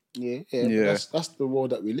now. Yeah. Yeah. That's the world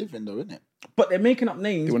that we live in, though, isn't it? But they're making up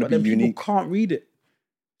names, They wanna but then be people unique. can't read it.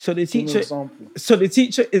 So the Give me an teacher, example.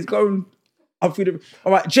 is going up through the.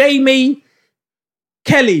 All right, Jamie,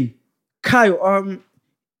 Kelly, Kyle,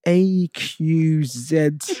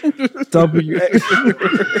 AQZWX.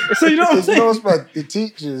 So you know what I'm You saying? know what's bad? The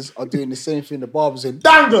teachers are doing the same thing the barbers saying,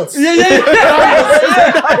 Dangus! Yeah.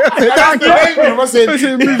 I said,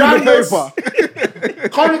 Dangus!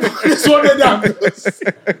 Come and put this one in Dangus!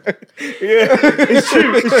 It's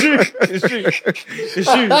true.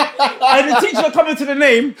 And the teacher coming to the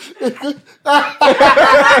name.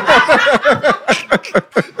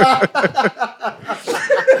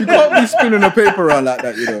 You can't be spinning a paper around like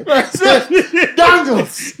that, you know.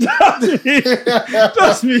 Dangus!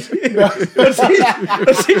 Trust me.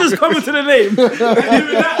 The teacher's coming to the name.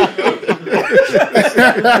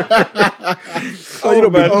 Oh, you know,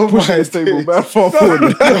 man. Oh, Pushing my this table, days. man. Far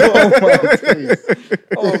forward.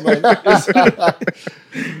 Oh my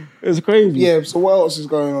It's crazy. Yeah, so what else is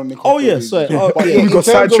going on? Oh, yeah, sorry. Oh, But yeah. in We got terms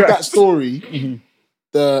of sidetracked. that story,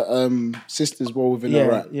 the sisters were within Yeah,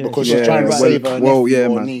 her right yeah. because Yeah, she's trying to well, save her well, nephew yeah,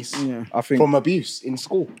 or man. niece Yeah. I think, from abuse in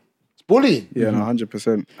school. It's bullying. yeah, no,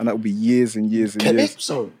 100%. And that would be years and years and years.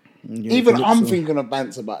 Calypso. Yeah, Even I'm Calypso. thinking of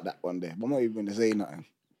bants about that one day. But I'm not even going to say nothing.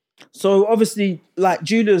 So obviously, like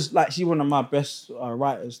Julia's, like she's one of my best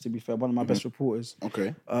writers. To be fair, one of my best reporters.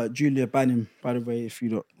 Okay. Julia Bannon, by the way, if you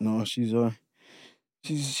don't know, she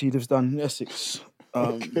lives down in Essex.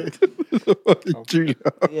 Julia.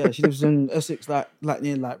 Yeah, she lives in Essex, like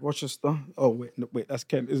near like Rochester. Oh wait, that's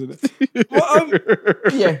Kent, isn't it? Well,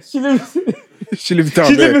 yeah, she lives. She lives down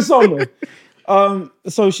She's there. living somewhere.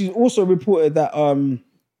 So she's also reported that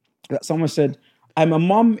that someone said, "I'm a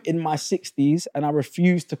mum in my 60s and I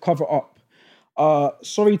refuse to cover up.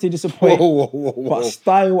 Sorry to disappoint, but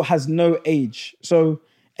style has no age." So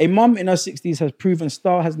a mum in her 60s has proven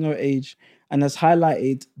style has no age and has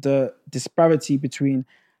highlighted the disparity between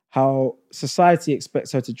how society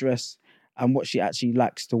expects her to dress and what she actually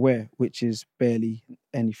likes to wear, which is barely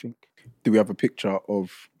anything. Do we have a picture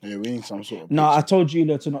of... Yeah, we need some sort of. No, I picture. told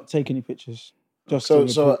Julia to not take any pictures. Just So,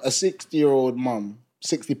 to so report. a 60-year-old mum,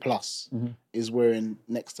 60 plus, Mm-hmm. is wearing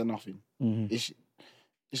next to nothing.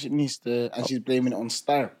 She needs to, and she's blaming it on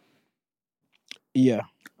style. Yeah.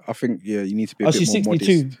 I think, yeah, you need to be a Oh, bit she's more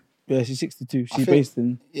 62. modest. Yeah, she's 62. She's think- based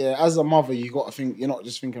in. Yeah, as a mother, you got to think. You're not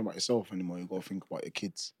just thinking about yourself anymore. You got to think about your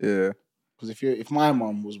kids. Yeah. Because if my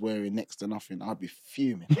mum was wearing next to nothing, I'd be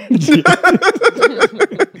fuming.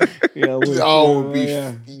 Yeah, I would be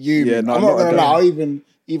yeah. fuming. Yeah, no, I'm no, not I gonna don't. lie.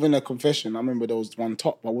 Even a confession. I remember there was one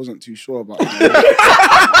top I wasn't too sure about.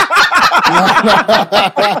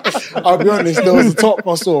 I'll be honest. There was a top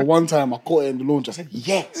I saw one time. I caught it in the laundry. I said,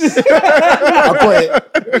 "Yes." I got it.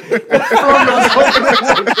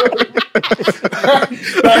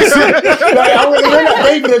 like I went like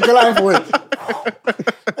David and Goliath went.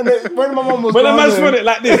 And then when my mum was But the down man's there- put it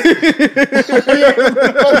like this.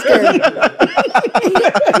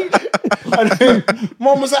 And then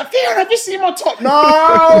mum was like, "Theo, have you seen my top?"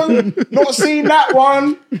 No, not seen that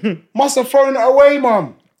one. Must have thrown it away,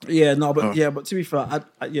 mum. Yeah, no, but but to be fair,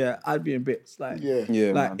 I'd be in bits. Like, Yeah.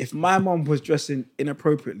 Yeah, like man. if my mom was dressing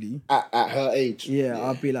inappropriately, At her age.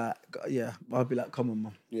 I'd be like, come on,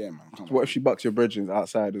 mom. Yeah, man. Come on. What if she bucks your brethren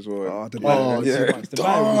outside as well? Oh, the Oh, too yeah. much. The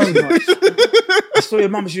vibe was too much. I saw your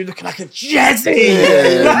mum. She was looking like a jazzy.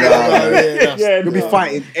 You'll be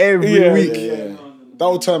fighting every week. Yeah. That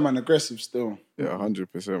will turn man aggressive still. Yeah,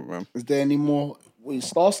 100%, man. Is there any more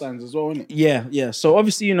star signs as well, innit? Yeah. So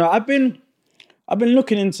obviously, I've been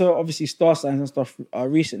looking into obviously star signs and stuff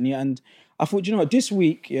recently, and I thought, this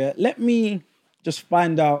week, let me just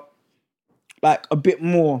find out like a bit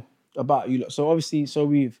more about you lot. So obviously,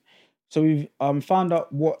 we've found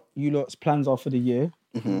out what you lot's plans are for the year,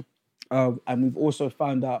 and we've also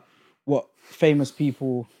found out what famous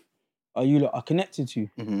people you lot are connected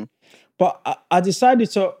to. But I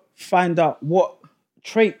decided to find out what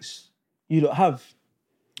traits you lot have.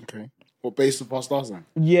 Okay. What based upon star sign?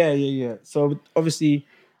 Yeah. So obviously,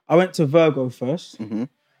 I went to Virgo first.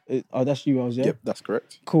 That's you, Wells, yeah? Yep, that's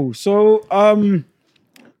correct. Cool. So,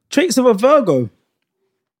 traits of a Virgo.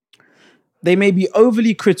 They may be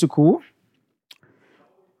overly critical.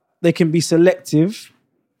 They can be selective.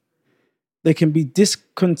 They can be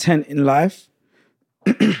discontent in life.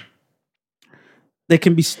 They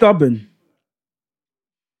can be stubborn.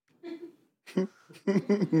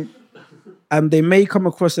 And they may come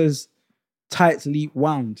across as tightly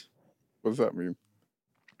wound. What does that mean?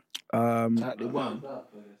 Tightly wound.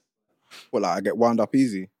 Well, like, I get wound up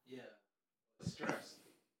easy.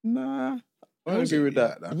 Nah, I don't agree with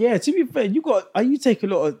that. Nah. Yeah, to be fair, you take a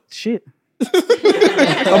lot of shit.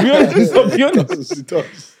 I'll be honest. It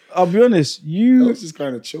does. I'll be honest. You It's just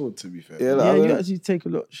kind of chilled, to be fair. Yeah, like, you actually take a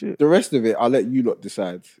lot of shit. the rest of it, I'll let you lot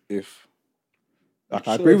decide if. Like,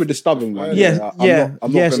 I agree with the stubborn one. Yeah. I'm not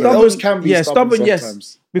gonna- Stubborn. Those can be stubborn yes.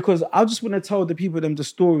 sometimes. Because I just want to tell the people the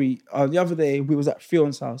story. The other day we was at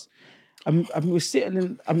Fion's house, and we were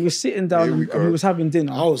sitting down, Here we and we was having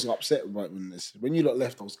dinner. I was upset about when you lot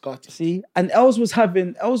left. I was gutted. See, and Els was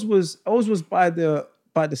by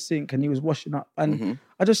the sink, and he was washing up, and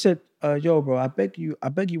I just said, "Yo, bro, I beg you,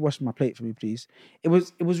 wash my plate for me, please." It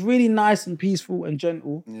was really nice and peaceful and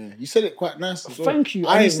gentle. Yeah, you said it quite nice. As well. Thank you.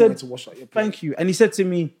 I And he even said, wanted to wash up your plate. "Thank you," and he said to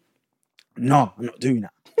me, "No, I'm not doing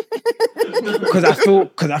that." Because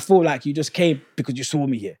I feel like you just came because you saw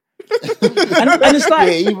me here. and it's like,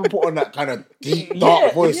 Yeah, he even put on that kind of deep,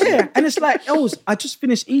 dark voice. Yeah, and it's like, Els, I just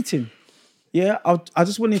finished eating. Yeah, I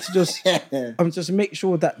just wanted to just make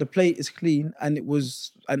sure that the plate is clean and it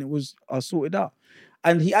was sorted out.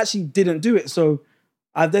 And he actually didn't do it, so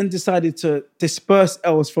I then decided to disperse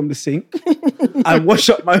Els from the sink and wash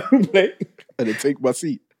up my own plate. And then take my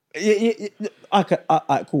seat. Yeah. Okay,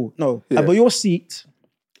 cool. No, Yeah. but your seat,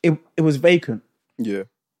 it was vacant. Yeah.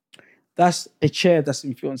 That's a chair that's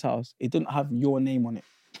in Fion's house. It didn't have your name on it.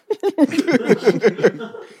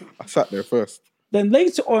 I sat there first. Then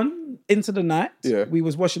later on into the night, Yeah. we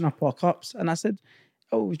was washing up our cups, and I said,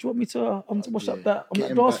 "Oh, do you want me to wash up that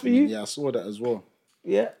Getting glass back, for you?" Yeah, I saw that as well.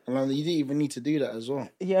 Yeah, And like, you didn't even need to do that as well.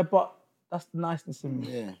 yeah, but that's the niceness in me.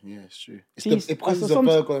 Yeah, it's true. It's Peace. because So he's a some-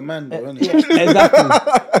 Virgo man, though, isn't Yeah,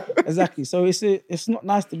 it? exactly. So it's not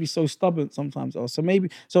nice to be so stubborn sometimes. Also,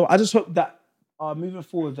 so I just hope that moving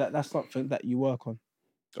forward, that's something that you work on.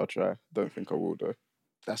 I'll try. Don't think I will though.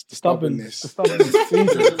 That's the Stubbornness. stubbornness. The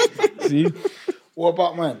stubbornness. See? What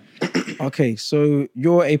about mine? Okay, so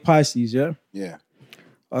you're a Pisces, yeah? Yeah.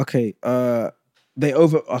 Okay. I'll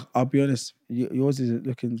be honest. Yours isn't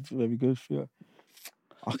looking very good for you.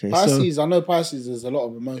 Okay, Pisces, I know Pisces, there's a lot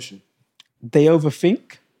of emotion. so they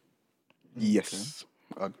overthink. Yes.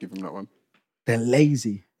 I'd give him that one. They're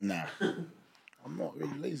lazy. Nah. I'm not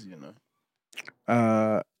really lazy, you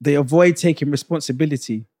know. They avoid taking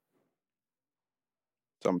responsibility.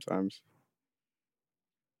 Sometimes.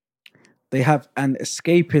 They have an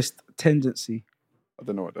escapist tendency. I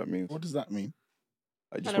don't know what that means. What does that mean?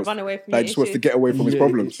 Like, Trying to run away from like your just wants to issues. get away from his Yeah.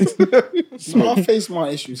 problems. No, I face my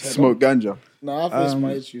issues head Smoke ganja. on. No, I face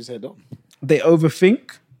my issues head on. They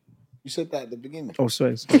overthink. You said that at the beginning. Oh,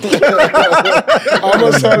 sorry. How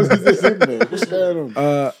much time is this in there? What's going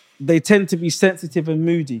on? They tend to be sensitive and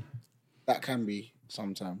moody. That can be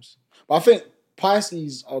sometimes. But I think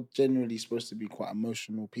Pisces are generally supposed to be quite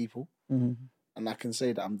emotional people. Mm-hmm. And I can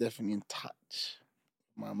say that I'm definitely in touch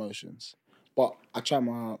with my emotions. But I try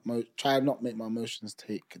not make my emotions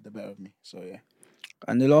take the better of me. So yeah.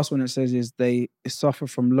 And the last one it says is they suffer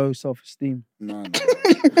from low self-esteem. No. I'm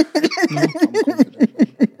confident.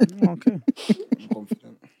 Okay. I'm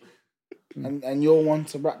confident. And your one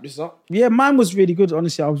to wrap this up? Yeah, mine was really good.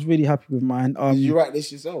 Honestly, I was really happy with mine. Did you write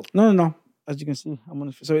this yourself? No. As you can see, I'm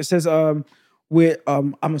on. So it says,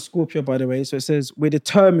 I'm a Scorpio, by the way. So it says we're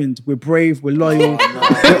determined, we're brave, we're loyal,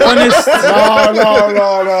 we're honest.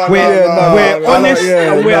 We're honest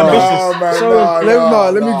and we're ambitious.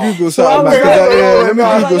 Let me Google something. Let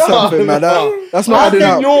me Google something, man. That's not I adding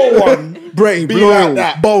think up. your one Brave, be loyal, like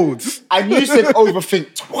that. bold. And you said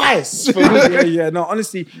overthink twice for me. yeah. No,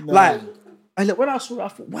 honestly, like, when I saw it, I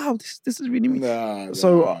thought, wow, this is really me. Nah,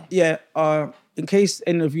 So in case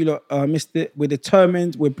any of you lot, missed it, we're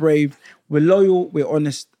determined, we're brave, we're loyal, we're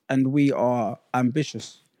honest, and we are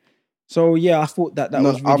ambitious. So yeah, I thought that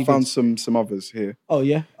was really I found good. some others here. Oh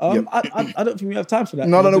yeah, Yep. I don't think we have time for that.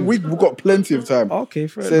 No, we've got plenty of time. Okay,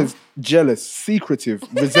 fair Says enough. jealous, secretive,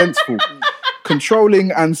 resentful,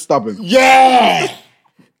 controlling, and stubborn. Yeah!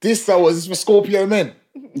 This was for Scorpio men.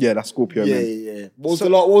 Yeah, that's Scorpio, man. Yeah.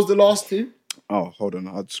 What was the last two? Oh, hold on,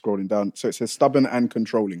 I'm scrolling down. So it says stubborn and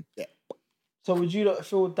controlling. Yeah. So would you not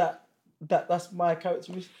feel that that's my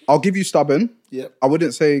characteristic? I'll give you stubborn. Yep. I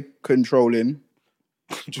wouldn't say controlling.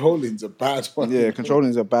 Controlling's a bad one. Yeah, controlling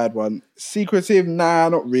is a bad one. Secretive, nah,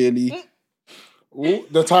 not really. Ooh,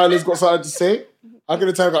 the Tyler's got something to say. I'm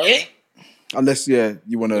gonna tell you. Unless,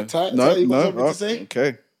 you want to. Tyler, you got something to say?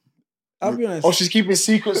 Okay. I'll be honest. Oh, she's keeping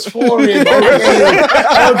secrets for him. Okay.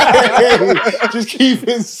 She's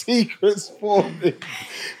keeping secrets for him.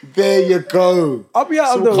 There you go. I'll be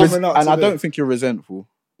out of So the coming up And I today. don't think you're resentful.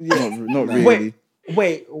 Yeah. Not really.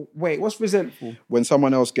 Wait. What's resentful? When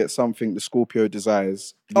someone else gets something the Scorpio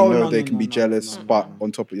desires, they can be jealous, but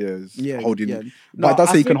on top of holding. yeah. But it does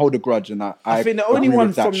I say you can think- hold a grudge, and I think the only agree one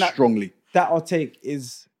with that from that- strongly. That I'll take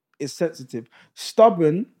is sensitive.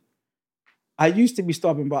 Stubborn. I used to be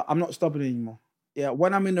stubborn, but I'm not stubborn anymore. Yeah,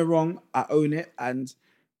 when I'm in the wrong, I own it and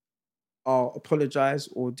I'll apologize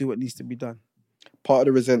or do what needs to be done. Part of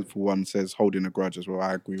the resentful one says holding a grudge as well.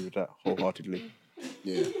 I agree with that wholeheartedly.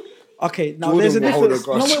 Yeah. Okay, now Jordan there's a will hold a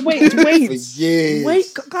difference. No, grudge. wait. For years.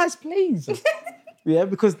 Wait, guys, please. Yeah,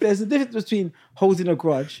 because there's a difference between holding a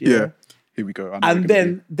grudge. Yeah. Here we go. I know And we're gonna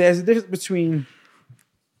then there's a difference between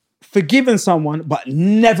forgiving someone but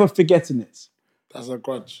never forgetting it. That's a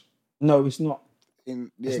grudge. No, it's not.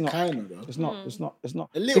 It's not. kind of though. It's not. It's not. It's not.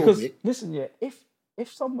 A little because, bit. Listen,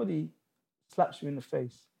 if somebody slaps you in the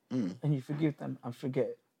face and you forgive them and forget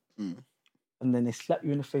it, and then they slap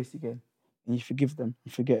you in the face again and you forgive them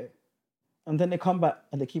and forget it, and then they come back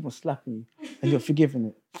and they keep on slapping you and you're forgiving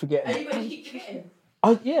it, forgetting Are it. you going to keep forgetting?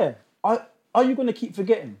 Yeah. Are you going to keep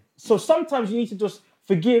forgetting? So sometimes you need to just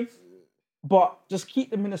forgive, but just keep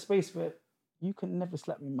them in a space where you can never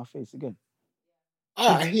slap me in my face again.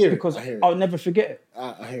 I hear it. Because I hear it. I'll never forget it.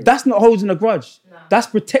 I hear it. That's not holding a grudge. That's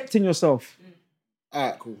protecting yourself. All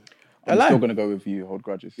right, cool. I'm still going to go with you, hold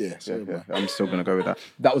grudges. Yeah, so am I. I'm still going to go with that.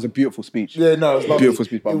 That was a beautiful speech. Yeah, no, it was lovely. Beautiful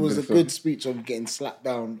speech, but It I'm was a gonna good speech on getting slapped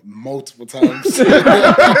down multiple times.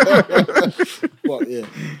 But yeah,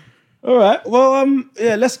 All right. Well,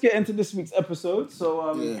 let's get into this week's episode.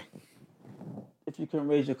 So, yeah. if you can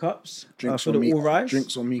raise your cups Drinks for on the me. all rise.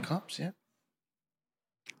 Drinks on me cups. Yeah.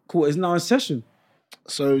 Cool. It's now in session.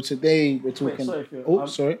 So today we're talking. sorry, Phil. Oh,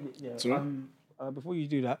 sorry. Yeah. Sorry. Before you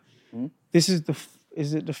do that, this is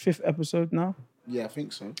is it the 5th episode now? Yeah, I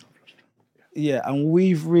think so. Yeah, and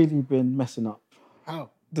we've really been messing up. How?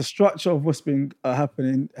 The structure of what's been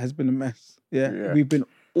happening has been a mess. Yeah. We've been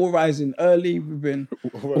all rising early. We've been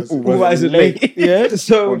All all rising late. Yeah.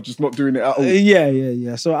 So Or just not doing it at all.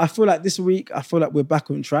 yeah. So I feel like this week, we're back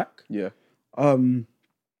on track. Yeah.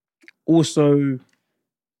 Also,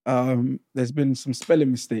 there's been some spelling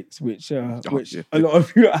mistakes, which yeah. a lot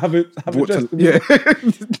of you haven't addressed. Yeah.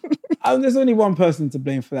 And there's only one person to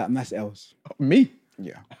blame for that, and that's Els. Me?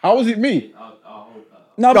 Yeah. How was it me?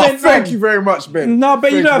 No, No, Ben, thank you very much, Ben. No,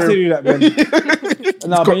 Ben, you Thank don't have to you do that, Ben.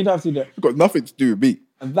 No, Ben, you don't have to do that. It's got nothing to do with me.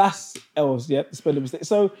 And that's Els, yeah, the spelling mistake.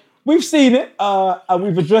 So we've seen it, and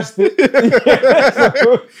we've addressed it.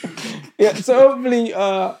 So hopefully,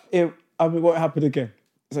 it won't happen again.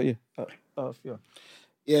 So yeah, Fiona.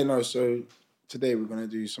 Yeah, no. So today we're gonna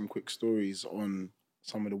do some quick stories on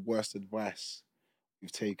some of the worst advice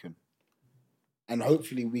we've taken, and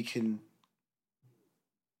hopefully we can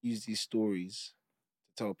use these stories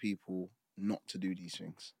to tell people not to do these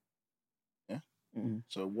things. Yeah. Mm-hmm.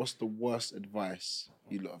 So, what's the worst advice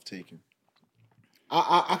you lot have taken?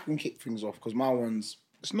 I can kick things off because my one's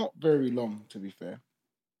it's not very long, to be fair.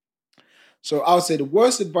 So I would say the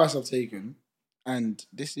worst advice I've taken, and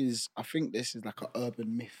I think this is like an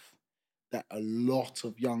urban myth that a lot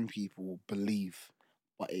of young people believe,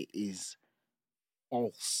 but it is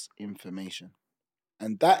false information.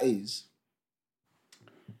 And that is,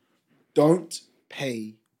 don't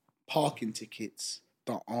pay parking tickets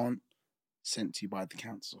that aren't sent to you by the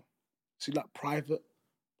council. See, like private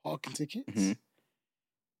parking tickets,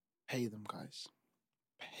 pay them, guys.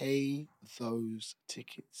 Pay those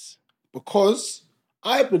tickets. Because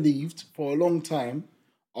I believed for a long time,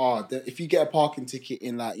 that if you get a parking ticket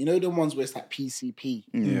in like, you know the ones where it's like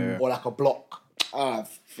PCP or like a block,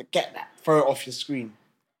 forget that. Throw it off your screen.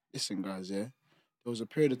 Listen, guys, there was a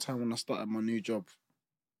period of time when I started my new job.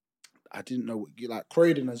 I didn't know like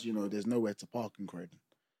Croydon, as you know, there's nowhere to park in Croydon.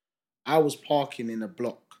 I was parking in a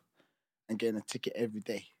block and getting a ticket every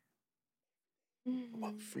day.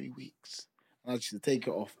 About 3 weeks. And I used to take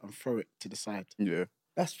it off and throw it to the side. Yeah.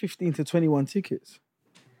 That's 15 to 21 tickets.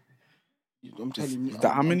 I'm telling you. Is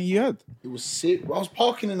that how many you had? It was sick. I was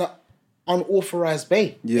parking in an unauthorized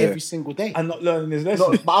bay every single day. And not learning his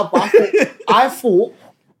lesson. But I thought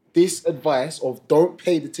this advice of don't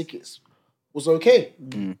pay the tickets was okay.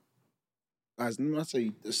 Guys, let me tell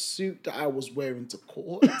you, the suit that I was wearing to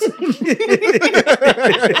court.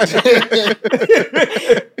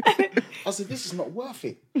 I said, this is not worth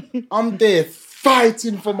it. I'm there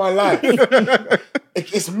fighting for my life.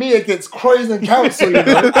 It's me against Croydon Council, you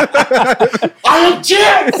know. I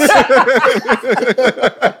object!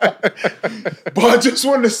 But I just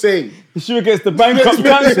want to say... You should against the Bankrupt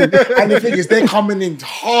Council. And the thing is, they're coming in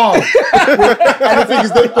hard. And the thing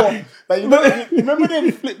is, they've got... Like, you remember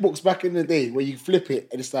them flip books back in the day where you flip it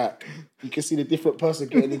and it's like, you can see the different person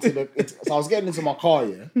getting into the... So I was getting into my car,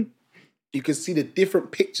 yeah? You can see the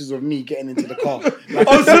different pictures of me getting into the car. Like,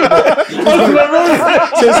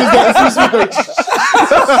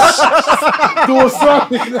 door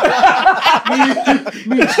slamming.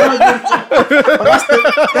 Me driving.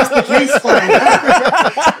 That's the case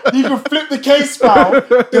file. You can flip the case file.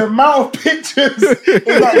 The amount of pictures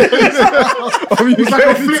in that case file. It's like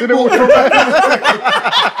a flip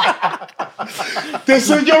book. They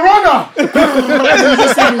said, Your Honor.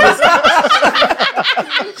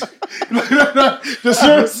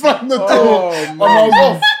 Just slam the door and I was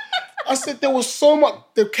off. I said there was so much.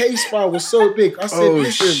 The case file was so big. I said,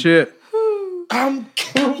 listen, shit. I'm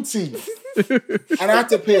guilty, and I had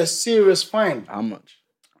to pay a serious fine. How much?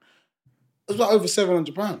 It was like over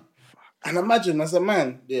 £700. And imagine as a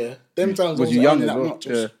man, them times Was I you young earning as that well? much.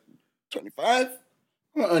 I was 25.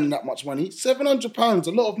 I'm not earning that much money. £700,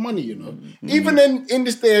 a lot of money, you know. Even in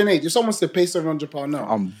this day and age, if someone said pay £700 now,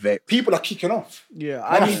 I'm vexed. people are kicking off. Yeah,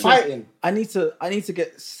 I'm fighting. I need to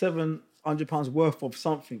get £700 worth of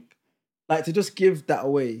something. Like to just give that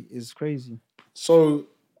away is crazy. So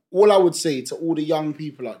all I would say to all the young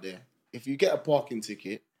people out there, if you get a parking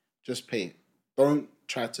ticket, just pay it. Don't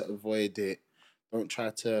try to avoid it. Don't try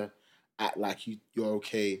to act like you're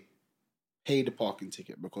okay. Pay the parking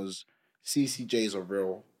ticket because CCJs are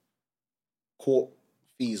real, court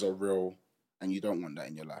fees are real, and you don't want that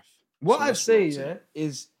in your life. What So I'd that's say, what I'm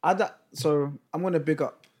is so I'm gonna big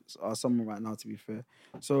up someone right now. To be fair,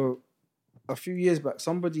 so a few years back,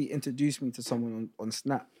 somebody introduced me to someone on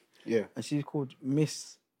Snap. Yeah, and she's called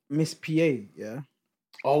Miss PA. Yeah.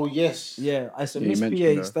 Oh yes. Yeah, I said Yeah, Miss you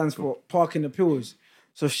mentioned PA that. stands for Parking Appeals.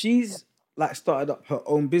 So she's like started up her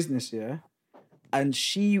own business, yeah, and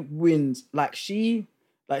she wins. She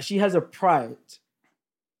has a pride.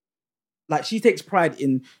 Like she takes pride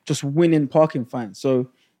in just winning parking fines. So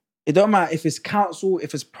it don't matter if it's council,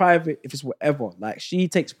 if it's private, if it's whatever. Like she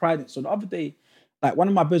takes pride in it. So the other day, like one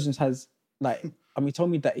of my business has he told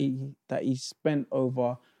me that he spent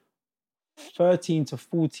over £13,000 to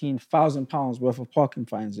 £14,000 worth of parking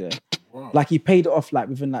fines. Yeah, Wow. like he paid it off like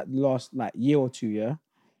within like the last like year or two. Yeah,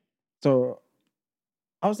 so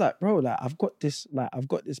I was like, bro, like I've got this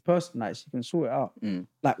person, like she can sort it out.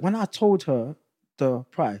 Like when I told her the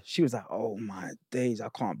price, she was like, oh my days, I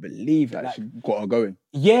can't believe it. Like, she got her going.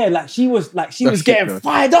 Yeah, like she was That's getting sick,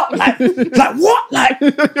 fired up. Like what? Like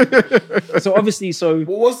so obviously,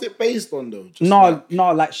 What was it based on though? Just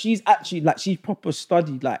like she's actually like she proper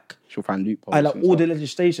studied like She'll find loopholes. I like and all the stuff.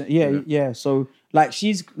 legislation. Yeah. So like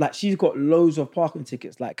she's got loads of parking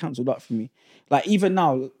tickets like cancelled up for me. Like even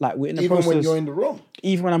now, like we're in the process. Even when you're in the wrong.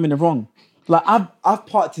 Even when I'm in the wrong. Like I've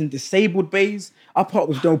parked in disabled bays. I parked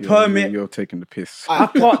with no permit. You're taking the piss. I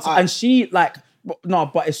parked and she like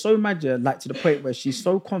but it's so mad, yeah, like to the point where she's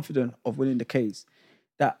so confident of winning the case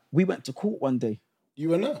that we went to court one day.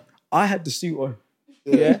 You and her. I had the suit on.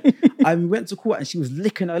 Yeah. And we went to court and she was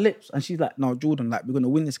licking her lips and she's like, no, Jordan, like we're gonna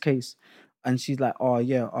win this case. And she's like, oh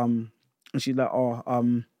yeah, and she's like,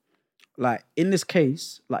 like in this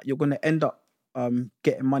case, like you're gonna end up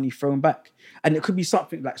getting money thrown back. And it could be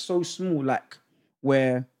something like so small, like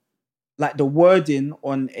where like the wording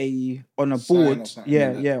on a Sign or board, something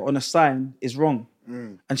like that. on a sign is wrong.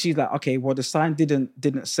 And she's like, okay, well the sign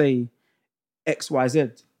didn't say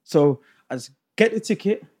XYZ. So I just get the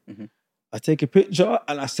ticket, I take a picture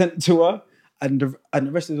and I send it to her, and the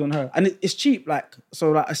rest is on her. And it's cheap, like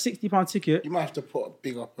so, like a £60 ticket. You might have to put a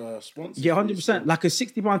big up sponsor. Yeah, 100%. Like a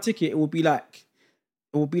 £60 ticket, it will be like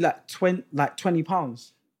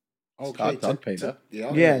 £20. Okay, I'd pay that.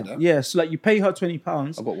 Yeah. So like you pay her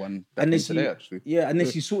 £20. I got one and then today actually. Yeah, and then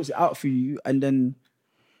she sorts it out for you, and then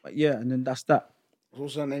and then that's that.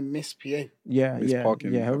 What's her name? Miss PA. Yeah.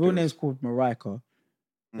 Parkin, Her real name's called Marika.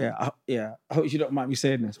 I hope you don't mind me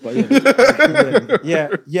saying this, but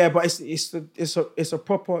but it's a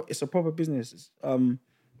proper business. It's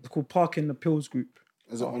called Parkin the Pills Group.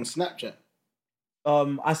 Is it on Snapchat?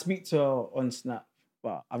 I speak to her on Snap,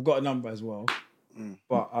 but I've got a number as well.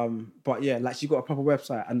 But yeah, like she got a proper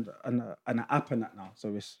website and an app and that now,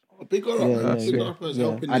 so it's big up, man. Big up,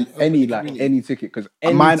 helping and the any ticket, because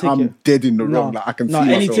Any mine ticket. I'm dead in the wrong. Like I can see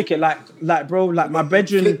any myself. ticket, like bro, like my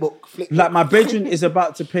bedroom, like my bedroom is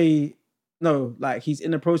about to pay. No, like he's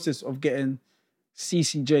in the process of getting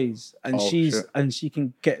CCJs, and she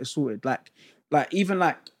can get it sorted. Like even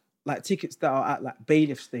like tickets that are at like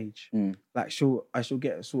bailiff stage, like I shall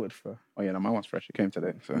get it sorted for her. Oh yeah, no, my one's fresh. It came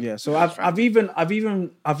today. So yeah, so I've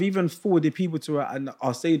even forwarded people to her, and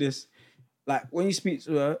I'll say this: like when you speak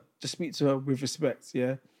to her, just speak to her with respect.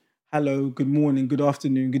 Yeah, hello, good morning, good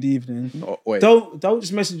afternoon, good evening. Don't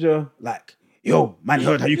just message her like, yo, man,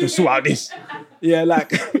 heard how you can sort out this. Yeah,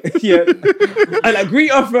 like and like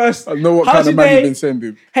greet her first. I know what kind of man you've been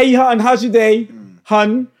sending. Hey, hun, how's your day,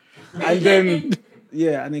 hun? And then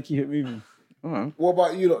and then keep it moving. Right. What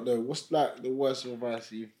about you lot though? What's like the worst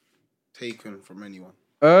advice you've taken from anyone?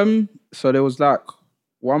 So there was like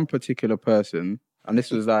one particular person, and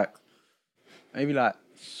this was like maybe like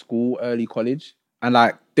school, early college, and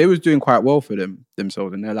like they was doing quite well for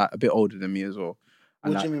themselves, and they're like a bit older than me as well.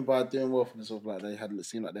 And what do you mean by doing well for themselves? Like it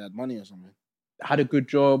seemed like they had money or something? Had a good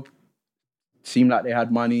job, seemed like they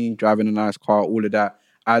had money, driving a nice car, all of that,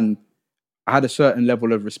 and I had a certain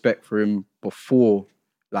level of respect for him before,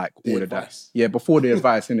 like The all advice. of that. Yeah, before the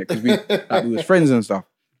advice, innit? Because we was friends and stuff.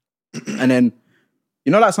 And then,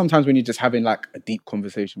 you know, like sometimes when you're just having like a deep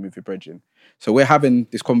conversation with your brethren. So we're having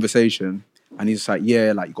this conversation, and he's like,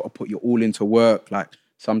 yeah, like you got to put your all into work. Like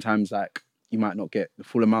sometimes, like you might not get the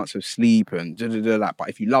full amounts of sleep and like, but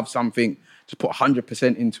if you love something, just put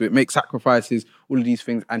 100% into it, make sacrifices, all of these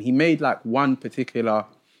things. And he made like one particular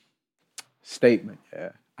statement,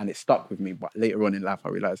 and it stuck with me. But later on in life, I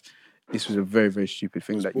realized this was a very, very stupid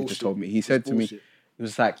thing that you just told me. He said to me, it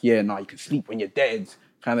was like, yeah, no, you can sleep when you're dead,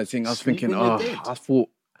 kind of thing. I was thinking, I thought,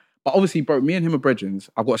 but obviously, bro, me and him are brethren.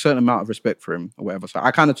 I've got a certain amount of respect for him or whatever. So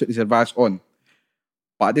I kind of took this advice on.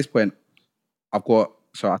 But at this point, I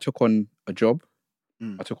took on a job.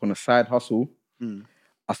 I took on a side hustle.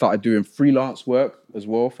 I started doing freelance work as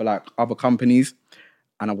well for like other companies,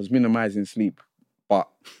 and I was minimizing sleep. But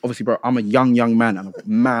obviously, bro, I'm a young man, and I've got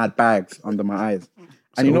mad bags under my eyes.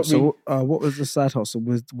 And what was the side hustle?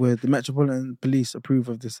 Were the Metropolitan Police approve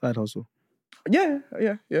of this side hustle? Yeah,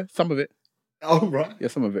 some of it. Oh, right. Yeah,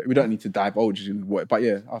 some of it. We don't need to divulge in what, but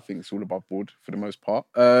yeah, I think it's all above board for the most part.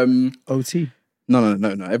 OT? No.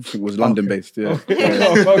 Everything was London-based, yeah. Okay.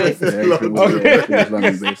 Everything was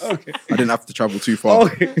London-based. Okay. I didn't have to travel too far.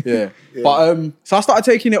 Okay. Yeah. But, so I started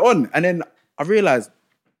taking it on, and then I realised,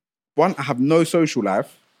 one, I have no social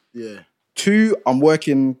life. Yeah. 2, I'm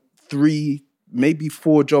working 3, maybe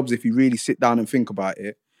 4 jobs if you really sit down and think about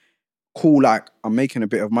it. Cool, like, I'm making a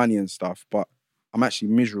bit of money and stuff, but I'm actually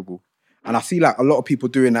miserable. And I see like a lot of people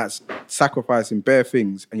doing that, sacrificing bare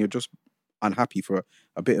things, and you're just unhappy for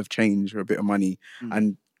a bit of change or a bit of money.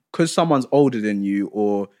 And because someone's older than you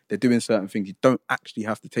or they're doing certain things, you don't actually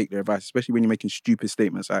have to take their advice, especially when you're making stupid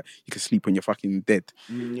statements like you can sleep when you're fucking dead.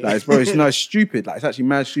 Like, bro, it's stupid. Like, it's actually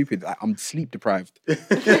mad stupid. Like, I'm sleep deprived.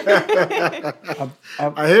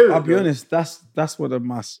 I'll be honest, that's one of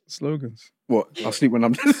my slogans. What? I'll sleep when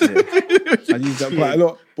I'm dead. I use that quite a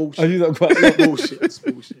lot. Bullshit. I use that quite a lot. Bullshit. It's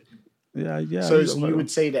bullshit. Yeah. So you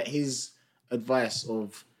would say that his advice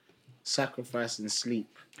of sacrificing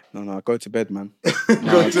sleep. No, go to bed, man.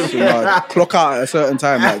 Clock out at a certain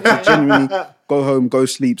time. Like, just genuinely go home, go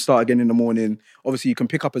sleep, start again in the morning. Obviously, you can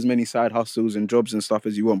pick up as many side hustles and jobs and stuff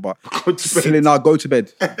as you want, but go to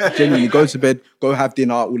bed. Genuinely, go to bed, go have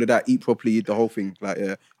dinner, all of that, eat properly, eat the whole thing. Like,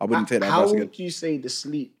 yeah, I wouldn't take that advice again. How would you say the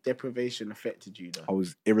sleep deprivation affected you, though? I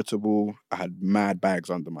was irritable. I had mad bags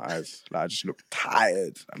under my eyes. Like, I just looked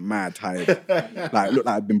tired. I'm mad tired. Like, it looked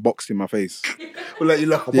like I'd been boxed in my face. Well, like you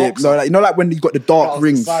look a boxer. No, like, you know, like when you got the dark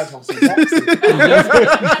rings. Side hustle, boxing.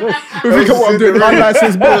 Look at what I'm doing.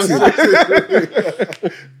 Unlicensed boxing.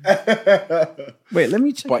 Wait, let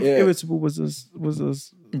me check if irritable was a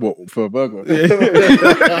What, for a burger?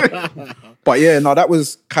 But yeah, no, that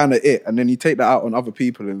was kind of it. And then you take that out on other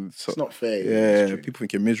people, and It's not fair. Yeah, people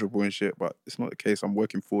think you're miserable and shit, but it's not the case. I'm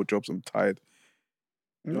working 4 jobs. I'm tired.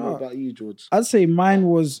 What about you, George? I'd say mine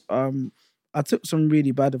was I took some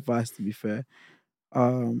really bad advice, to be fair.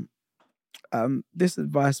 This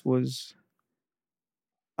advice was,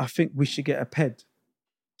 I think we should get a ped.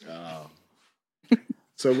 Oh.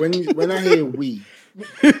 So when I hear we,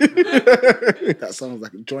 that sounds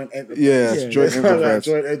like a joint enterprise. Yeah, it's joint enterprise. Like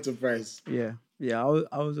joint enterprise. Yeah.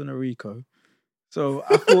 I was on a Rico, so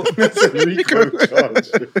I thought. Rico charge.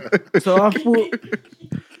 So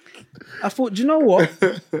I thought, do you know what?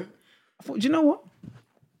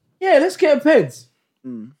 Yeah, let's get a peds.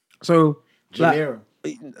 So, Genera.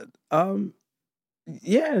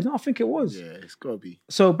 yeah, no, I think it was. Yeah, it's gotta be.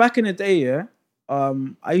 So back in the day, yeah,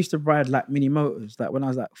 I used to ride like mini motors. Like when I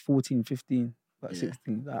was like 14, 15, like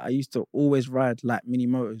 16, like, I used to always ride like mini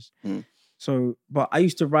motors. So, but I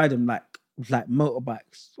used to ride them like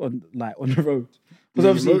motorbikes on the road. Because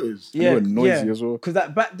obviously, Motors? You were noisy as well. Because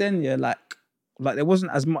back then, yeah, like there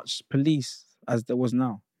wasn't as much police as there was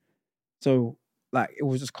now. So like it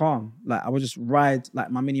was just calm. Like I would just ride like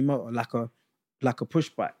my mini motor like a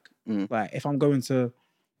pushback. Like if I'm going to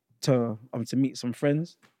meet some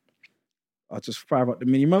friends, I'll just fire up the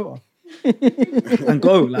mini motor and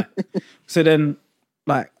go. Like so then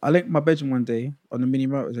like I linked my bedroom one day on the mini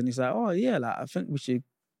motors and he's like, oh yeah, like I think we should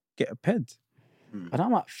get a ped. And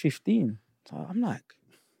I'm like 15. So I'm like,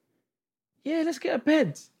 yeah, let's get a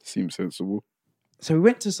ped. Seems sensible. So we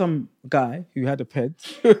went to some guy who had a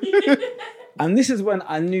ped. And this is when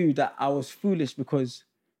I knew that I was foolish because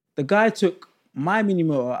the guy took my mini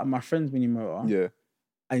motor and my friend's mini motor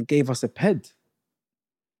and gave us a ped.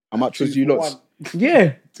 How much was you lot's?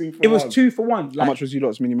 Yeah. It was 2 for 1. Like, how much was you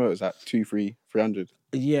lot's mini motors? Like 300?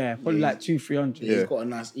 Yeah, probably like 200-300. Yeah, he's got a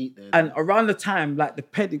nice eat there. And around the time, like the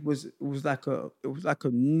ped, it was like a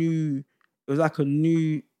new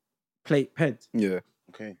plate ped. Yeah.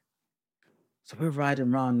 Okay. So we're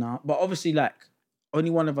riding around now, but obviously, like only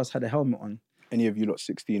one of us had a helmet on. Any of you lot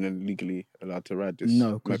 16 and legally allowed to ride this?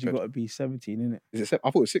 No, because you moped? got to be 17, innit? Is it?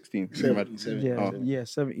 I thought it was 16. 17. Yeah,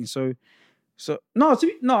 17. So no, I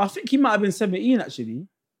think he might have been 17 actually.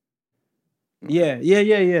 Yeah.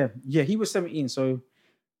 He was 17. So,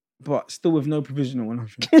 but still with no provisional or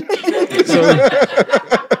nothing.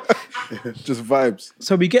 Just vibes.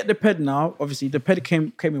 So we get the ped now. Obviously, the ped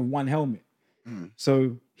came in one helmet.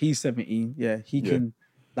 So he's 17. Yeah, he can,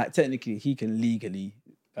 like technically, he can legally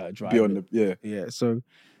drive. Be on the Yeah. So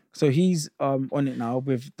he's on it now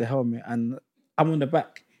with the helmet, and I'm on the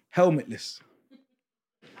back, helmetless.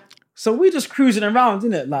 So we're just cruising around,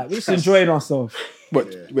 innit? Like we're just enjoying ourselves.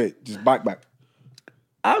 But wait, just back.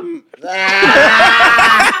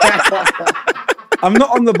 I'm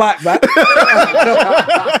not on the back, but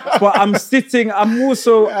I'm sitting. I'm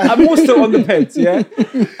also on the peds. Yeah,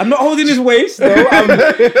 I'm not holding his waist though.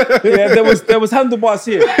 There was handlebars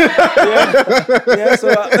here. Yeah.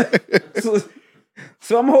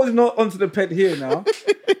 So I'm holding onto the ped here now,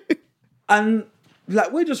 and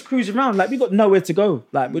like we're just cruising around. Like we got nowhere to go.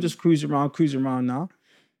 Like we're just cruising around now,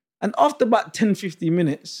 and after about 10-15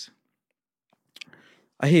 minutes.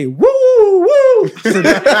 I hear woo woo.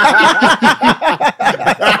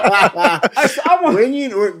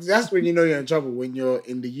 That's when you know you're in trouble. When you're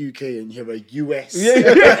in the UK and you have a US. Woo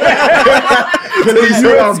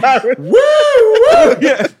woo.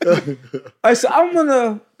 Yeah. I'm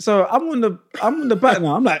on the back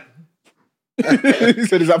now. I'm like. He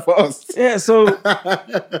said, "Is that for us?" Yeah. So,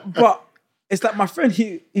 but it's like my friend.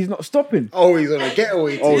 He's not stopping. Oh, he's on a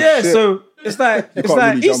getaway. Yeah. Shit. So it's like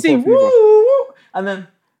really he's saying woo woo. And then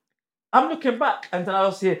I'm looking back, and then I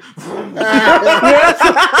was here. So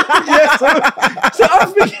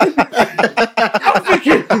I'm thinking.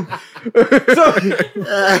 So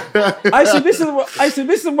I said,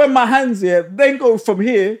 this is when my hands here then go from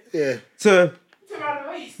here to.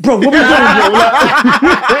 Bro, what we doing,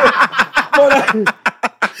 bro?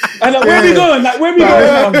 And like, where we going? Like, where we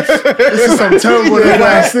going? This is some terrible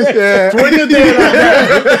advice. When you're there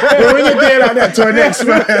like that to an ex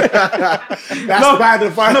man, that's bad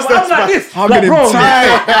advice. No, but I'm like this. Hugging him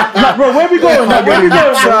tight. Like, bro, where we going? Like, where we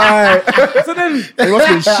going? So then he must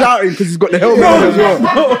be shouting because he's got the helmet on as well.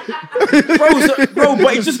 Bro,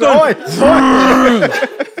 but he's just going.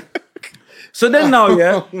 So then now,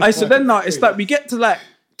 it's like we get to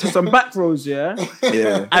some back roads, yeah,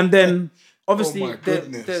 and then. Obviously,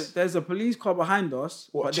 there's a police car behind us.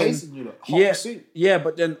 What, chasing you? Yeah,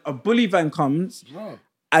 but then a bully van comes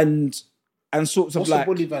and sorts of What's a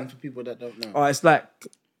bully van for people that don't know? Oh, it's like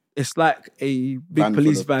It's like a big Van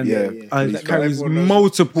police full of- van yeah, that police carries van.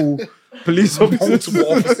 multiple police officers.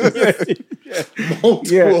 Multiple officers. Multiple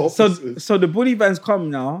Yeah. officers. So the bully van's come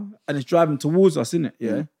now and it's driving towards us, innit?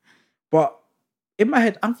 Yeah. But in my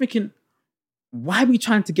head, I'm thinking, why are we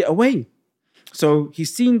trying to get away? So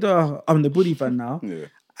he's seen the bully van now, Yeah.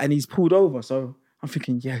 and he's pulled over. So I'm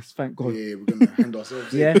thinking, yes, thank God. Yeah, we're gonna hand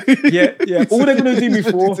ourselves. Yeah, yeah. All they're gonna do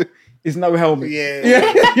before is no helmet.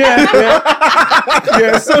 Yeah.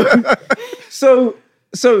 Yeah. So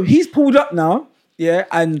he's pulled up now. Yeah,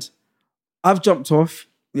 and I've jumped off.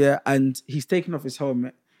 Yeah, and he's taken off his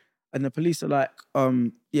helmet, and the police are like,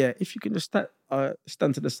 yeah, if you can just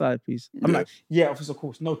stand to the side, please. I'm like, yeah, officer, of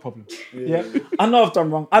course, no problem. Yeah. I know I've done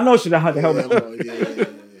wrong. I know I should have had a helmet. Yeah.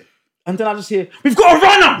 And then I just hear, we've got a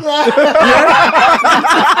runner!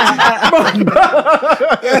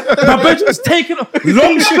 My Benjamin's taking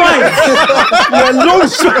long strides. Yeah, long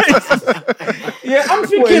strides. Yeah, I'm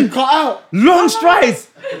thinking, Cut out. long strides,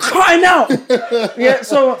 cutting out. Yeah,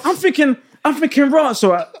 so I'm thinking, right,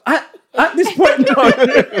 so at this point now,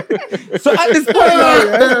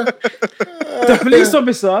 the police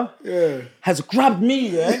officer has grabbed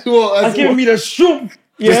me, and given me the shoot.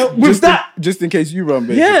 Yeah, with that. Just in case you run,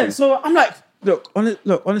 basically. Yeah, so I'm like, look,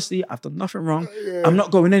 honestly, I've done nothing wrong. I'm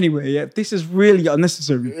not going anywhere. Yeah, this is really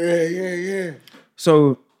unnecessary. Yeah.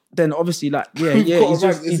 So then, obviously, like,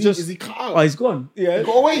 Is he cut out? Oh, he's gone. Yeah, He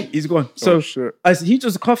got away. He's gone. So shit. he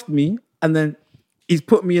just cuffed me, and then he's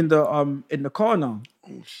put me in the car now.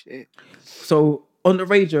 Oh shit. So on the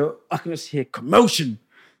radio, I can just hear commotion.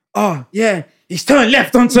 Oh yeah, he's turned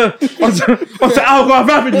left onto Algarve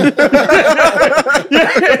Avenue.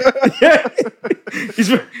 yeah.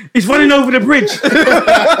 He's running over the bridge.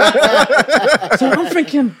 So I'm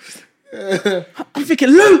thinking,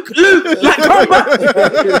 Luke, like come back.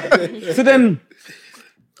 So then,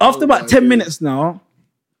 after about 10 minutes now,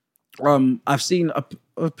 I've seen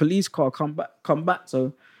a police car come back.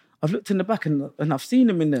 So I've looked in the back and I've seen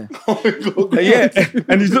him in there. Oh my God. Yeah,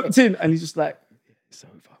 and he's looked in and he's just like, it's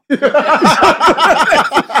over.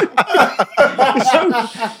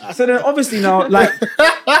 so then obviously now,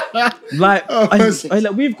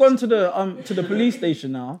 we've gone to the police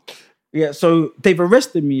station now. Yeah, so they've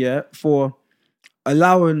arrested me for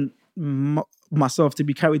allowing myself to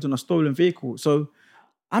be carried on a stolen vehicle. So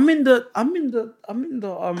I'm in the I didn't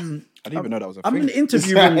even know that was a I'm thing. in the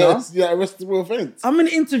interview room now. Yeah, arrestable offense. I'm in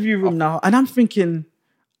the interview room now, and I'm thinking,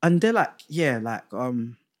 and they're like,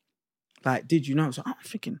 like, did you know? So I'm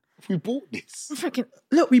thinking, We bought this.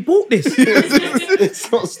 Look, we bought this.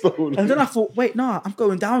 It's not stolen. And then I thought, wait, no, I'm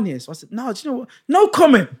going down here. So I said, no, do you know what? No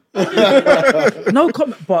comment. No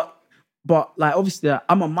comment. But like, obviously,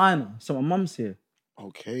 I'm a minor, so my mum's here.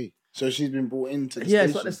 Okay. So she's been brought into the Yeah,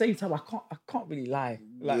 station. so at the same time, I can't really lie.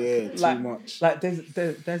 Too much. Like,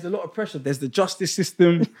 there's a lot of pressure. There's the justice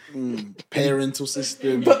system. Parental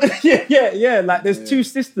system. Yeah. Like, there's two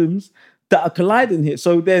systems that are colliding here.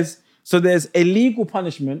 So there's a legal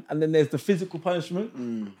punishment, and then there's the physical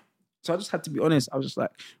punishment. So I just had to be honest. I was just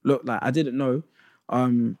like, look, like, I didn't know.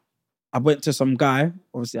 I went to some guy.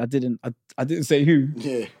 Obviously, I didn't say who.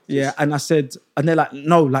 Yeah. And I said, and they're like,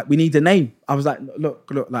 no, like, we need a name. I was like,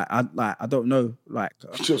 look, like, I don't know, like.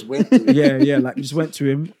 Just went to him. Yeah. Like, we just went to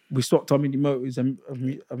him. We swapped our mini motors, and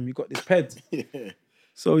we got this ped. Yeah.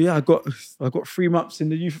 So yeah, I got 3 months in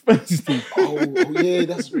the youth offenders team. Oh yeah,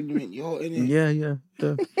 that's when you went, yo, innit? Yeah.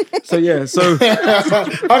 So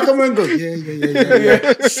I come and go.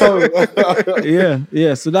 Yeah. So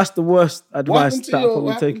yeah. So that's the worst advice that I've probably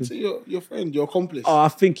what happened taken. to your friend, your accomplice? Oh, I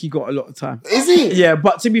think he got a lot of time. Is he? Yeah,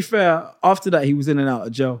 but to be fair, after that he was in and out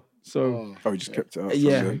of jail. So Oh, he just kept it up.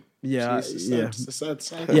 yeah. It's a sad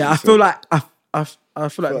side. Yeah, I feel like I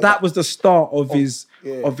feel like that was the start of his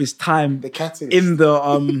time The catalyst. in the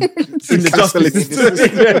justice system.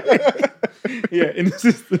 Yeah, in the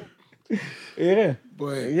system. Yeah.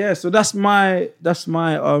 Boy. Yeah, so that's the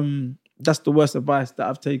worst advice that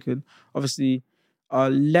I've taken. Obviously,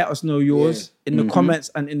 let us know yours in the comments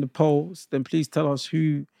and in the polls. Then please tell us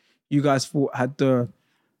who you guys thought had the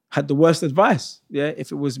worst advice. Yeah,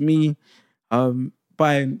 if it was me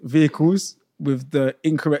buying vehicles with the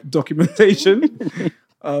incorrect documentation,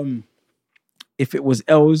 if it was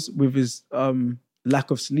Els with his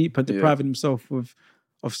lack of sleep and depriving himself of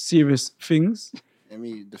serious things. I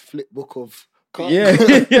mean, the flip book of Yeah.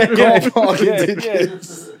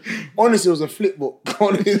 Honestly, it was a flip book.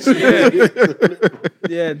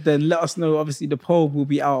 Yeah, then let us know. Obviously, the poll will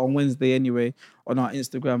be out on Wednesday anyway on our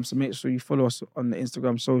Instagram. So make sure you follow us on the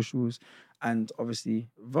Instagram socials and obviously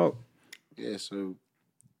vote. Yeah, so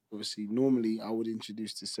obviously, normally I would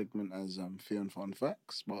introduce this segment as Fear and Fun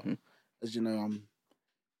Facts, but as you know, I'm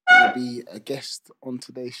to be a guest on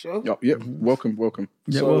today's show. Yep. Welcome.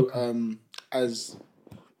 Yeah, So, as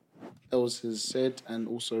Els has said, and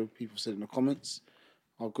also people said in the comments,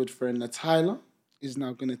 our good friend Natyla is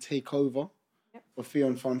now going to take over for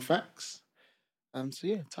Theon Fun Facts. So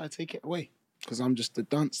yeah, Ty, take it away, because I'm just the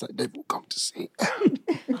dunce that they've all come to see.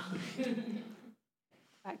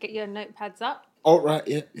 Right, get your notepads up. All right,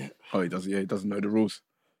 yeah. Oh, he doesn't know the rules.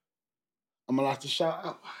 I'm allowed to shout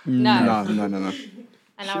out. No. No.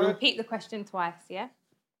 And I'll repeat the question twice, yeah?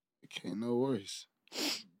 Okay, no worries.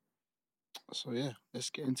 So yeah, let's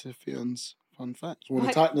get into Theon's fun facts. Well, You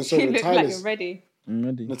look like you're ready. I'm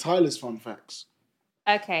ready. Natyla's fun facts.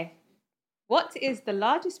 Okay. What is the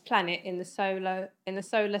largest planet in the solar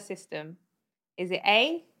system? Is it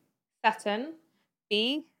A, Saturn,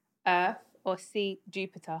 B, Earth, or C,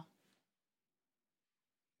 Jupiter?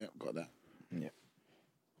 Yep, got that. Yeah.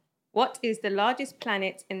 What is the largest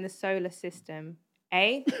planet in the solar system?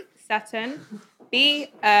 A, Saturn, B,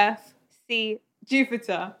 Earth, C,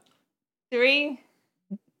 Jupiter. 3,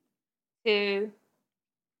 2,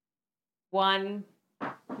 1,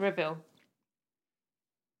 reveal.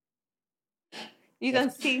 You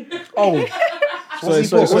don't see. Oh, sorry.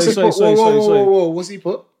 Whoa, what's he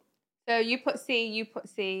put? So you put C,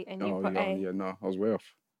 and you put A. Yeah, no, I was way off.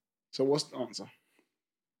 So what's the answer?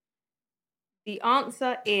 The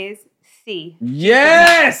answer is C.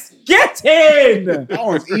 Yes! Get in! That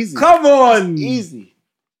one's easy. Come on! Easy.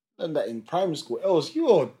 Learned that in primary school. Els,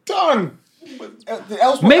 you're done.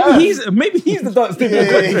 Maybe he's the dance thing.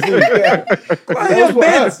 Els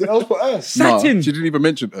put Earth. Saturn. No, she didn't even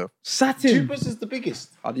mention Earth. Saturn. Jupiter's the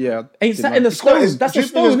biggest. Yeah. Ain't didn't Saturn know. a stone? That's a Jupiter's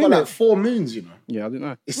stone, got isn't like it? 4 moons, you know. Yeah, I didn't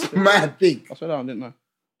know. It's mad big. I swear down, I didn't know.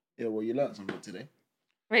 Yeah, well, you learned something today.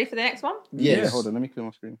 Ready for the next one? Yes. Yeah, hold on, let me clear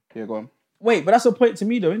my screen. Yeah, go on. Wait, but that's a point to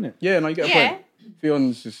me though, isn't it? Yeah, no, you get a point.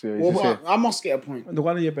 Theon's just here. Well, but I must get a point. The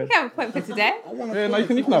one in your bed. You have a point for today. I want a Yeah, no, point.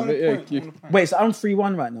 you can have it. I want a Yeah, point. Wait, so I'm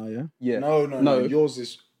 3-1 right now, yeah? Yeah. No. Yours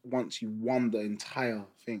is once you won the entire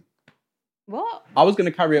thing. What? I was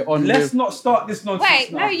going to carry it on Let's with... not start this nonsense.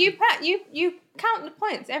 Wait, now. no, you count the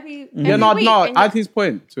points every Yeah, week. no, and add his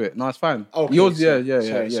point to it. No, it's fine. Okay, Yours, sorry, yeah.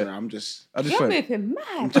 Sorry, I'm just... Add his You're point. moving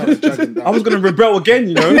I'm mad. trying to drag him down. I was going to rebel again,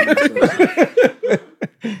 you know?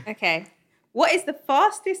 Okay. What is the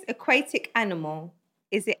fastest aquatic animal?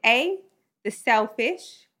 Is it A, the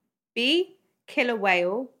sailfish, B, killer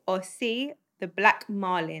whale, or C, the black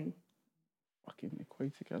marlin? Fucking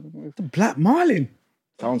aquatic animal. The Black Marlin.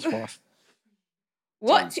 Sounds fast.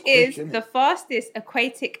 What Sounds is quick, innit? the fastest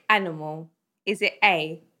aquatic animal? Is it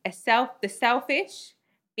A, the sailfish,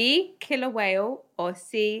 B, killer whale, or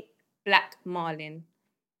C, black marlin?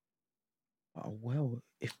 Oh, well.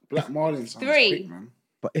 Black Marlin sounds 3. quick, man.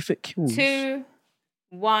 But if it kills... 2,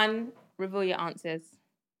 1, reveal your answers.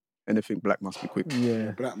 Anything black must be quick.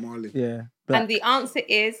 Yeah. Black Marlin. Yeah. And the answer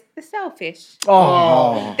is the sailfish.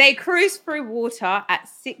 Oh. They cruise through water at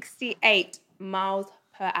 68 miles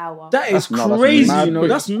per hour. That is That's crazy, mad you know?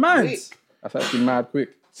 quick. That's mad. Quick. That's actually mad quick.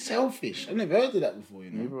 Selfish. I've never heard of that before,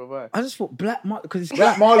 you know. Neither have I. I just thought Black Marlin... Because it's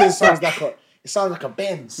Black Marlin sounds like a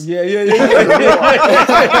Benz. Yeah. Do you know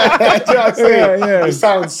what I'm saying? Yeah. It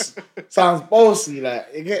sounds bossy, like,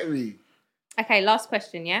 you get me? Okay, last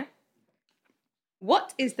question, yeah?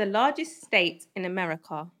 What is the largest state in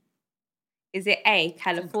America? Is it A,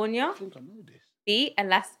 California, I think I know this. B,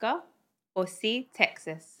 Alaska, or C,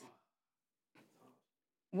 Texas?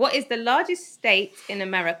 What is the largest state in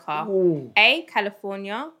America? Ooh. A,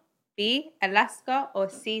 California, B, Alaska, or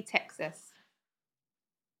C, Texas?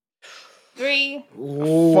 3,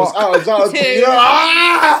 Ooh, it's out, 2,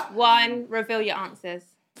 Ah! 1, reveal your answers.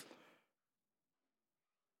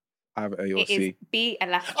 I have A or It is C. B,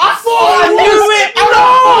 Alaska. I thought I knew it!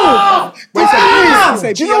 No!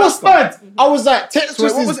 Say Do you B, know what's Alaska. bad? I was like, Texas So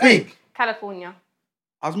wait, what is was big. A? California.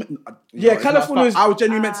 I was meant, Yeah, it's California not- is- I was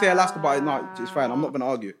genuinely meant to say Alaska, but no, it's fine. I'm not going to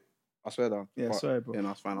argue. I swear down. Yeah, But- sorry, bro. Yeah,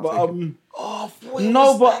 no, it's fine. I'll But, take it.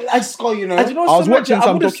 no, but Alaska, you know. I don't know. I was so much, watching I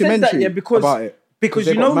some would have said that, documentary yeah, because about it. because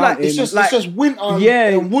They you got know, like mountains. it's just It's just winter Yeah.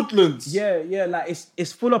 and woodlands. yeah, like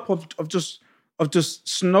it's full up of just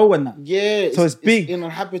snow and that. Yeah. So it's big.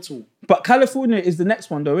 Inhabitable. But California is the next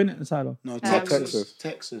one, though, isn't it, Tyler? No, Texas.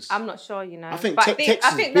 Texas. I'm not sure, you know. I think but Texas I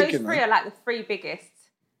is think big, those you know. 3 are like the 3 biggest.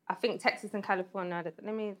 I think Texas and California.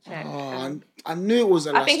 Let me check. Oh, I knew it was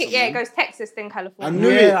Alaska. I think it man. goes Texas then California. I knew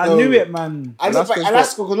it, I though. knew it, man. I look like Alaska's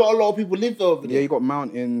Alaska, 'cause a lot of people live there over Yeah, there. you got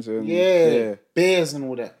mountains and Yeah, bears and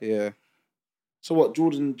all that. yeah. So what?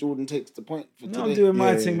 Jordan takes the point for No, today. I'm doing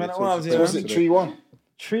my Yeah, thing, yeah, man. yeah, What I was so So here, was man. it 3-1?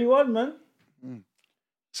 3-1, man.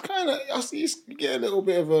 It's kind of. I see you get a little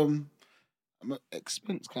bit of I'm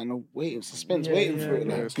expense kind of waiting, suspense waiting for it.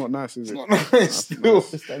 Yeah, Like, it's not nice, is it's it? not nice. Still,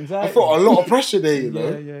 It's the anxiety. I felt a lot of pressure there, you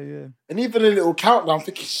know. Yeah. And even a little countdown, I'm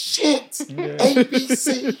thinking, shit,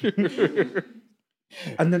 ABC.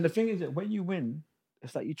 And then the thing is that when you win,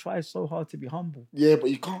 it's like you try so hard to be humble. Yeah, but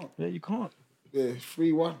you can't. Yeah, you can't. Yeah,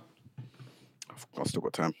 3-1. I've still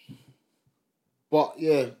got time. But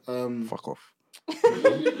yeah, Fuck off.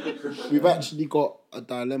 we've actually got a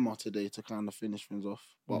dilemma today to kind of finish things off.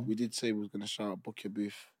 But we did say we was going to shout out Book Your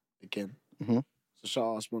Booth again. Mm-hmm. So shout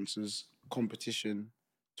out our sponsors, competition,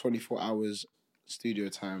 24 hours studio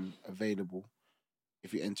time available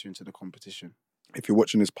if you enter into the competition. If you're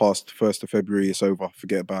watching this past 1st of February, it's over.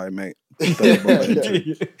 Forget about it, mate.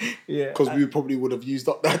 Yeah. Because we probably would have used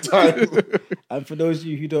up that time. And for those of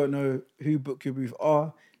you who don't know who Book Your Booth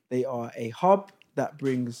are, they are a hub that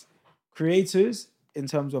brings creators in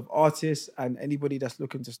terms of artists and anybody that's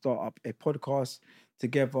looking to start up a podcast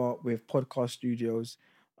together with podcast studios.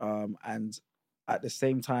 And at the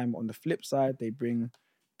same time, on the flip side, they bring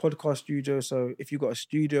podcast studios. So if you've got a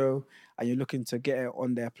studio and you're looking to get it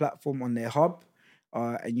on their platform, on their hub,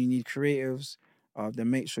 and you need creatives, then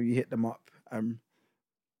make sure you hit them up.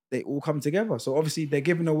 They all come together. So obviously they're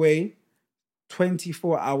giving away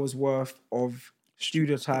 24 hours worth of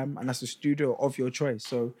studio time, and that's a studio of your choice.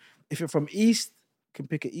 So if you're from East, you can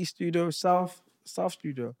pick an East studio, South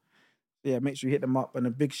studio. Yeah, make sure you hit them up. And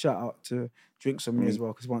a big shout out to Drinks on Me as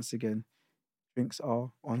well, because once again, drinks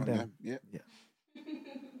are on them. Yeah. Yeah.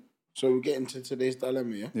 So we're getting to today's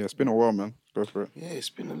dilemma, yeah? Yeah, it's been a while, man. Go for it. Yeah, it's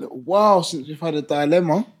been a little while since we've had a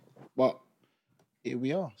dilemma, but here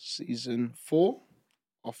we are, season 4,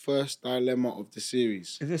 our first dilemma of the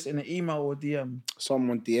series. Is this in an email or DM?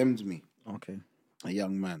 Someone DM'd me, Okay. a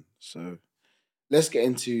young man. So let's get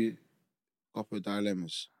into a couple of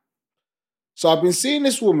dilemmas. So I've been seeing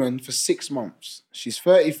this woman for 6 months. She's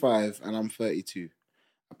 35 and I'm 32.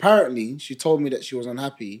 Apparently, she told me that she was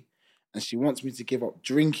unhappy and she wants me to give up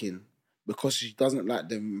drinking because she doesn't like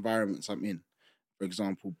the environments I'm in. For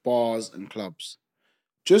example, bars and clubs.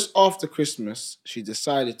 Just after Christmas, she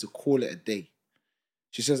decided to call it a day.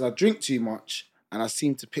 She says I drink too much and I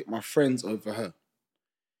seem to pick my friends over her.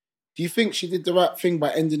 Do you think she did the right thing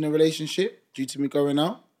by ending the relationship due to me going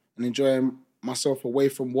out and enjoying myself away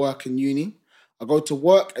from work and uni? I go to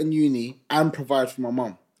work and uni and provide for my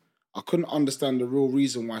mum. I couldn't understand the real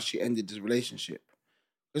reason why she ended the relationship.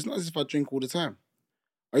 It's not as if I drink all the time.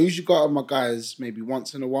 I usually go out with my guys maybe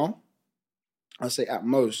once in a while. I say at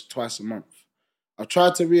most twice a month. I've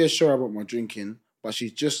tried to reassure her about my drinking, but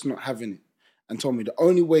she's just not having it and told me the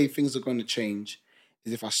only way things are going to change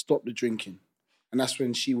is if I stop the drinking. And that's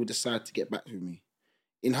when she will decide to get back with me.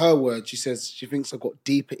 In her words, she says she thinks I've got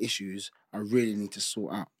deeper issues I really need to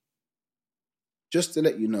sort out. Just to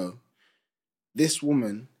let you know, this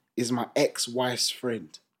woman is my ex-wife's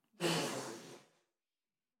friend.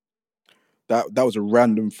 That was a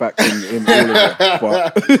random fact in all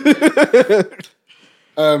of it.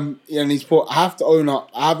 But And he's put, I have to own up,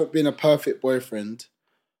 I haven't been a perfect boyfriend.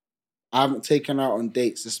 I haven't taken her out on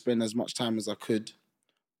dates to spend as much time as I could.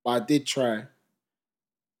 But I did try.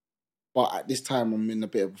 But at this time, I'm in a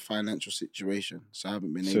bit of a financial situation, so I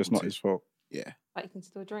haven't been able to. so it's not his fault. Yeah. But you can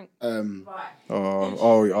still drink. Right.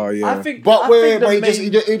 Oh, yeah. I think. But I wait, think but the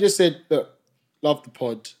main- he just said, look, love the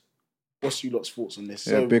pod. What's you lot's thoughts on this?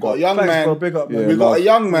 Yeah, So we've big got up. a young Thanks, man. bro. Big up, man. Yeah, We've got love. a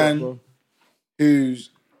young Big up, man bro. who's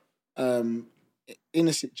in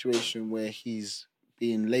a situation where he's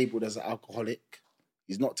being labelled as an alcoholic.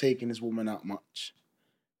 He's not taking his woman out much.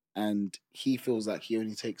 And he feels like he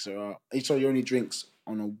only takes her out. He only drinks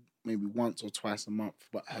on a maybe once or twice a month,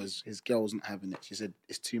 but his girl wasn't having it. She said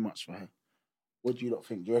it's too much for her. What do you lot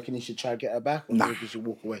think? Do you reckon he should try to get her back, or do you reckon he should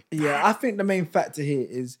walk away? Yeah, I think the main factor here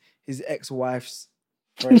is his ex-wife's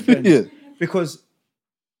friend. Yeah. Because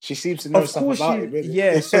She seems to know of stuff course about she, it, really.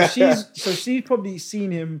 yeah. So she's probably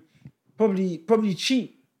seen him probably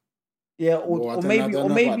cheat. Yeah, Well, I or don't maybe know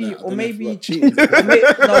about that. I don't know if maybe it's cheating. no,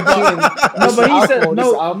 but he said alcohol, this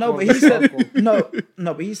is no, alcohol, but he this is said alcohol.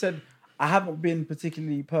 no, but he said I haven't been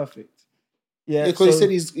particularly perfect. Yeah, Because he so- said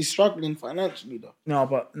he's struggling financially, though. No,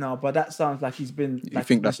 but that sounds like he's been. You like think he's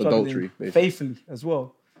been that's struggling adultery, basically? faithfully as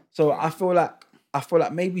well. So I feel like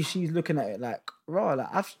maybe she's looking at it like, raw. Like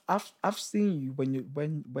I've seen you when you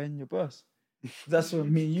burst. That's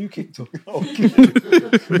when me and you kicked off.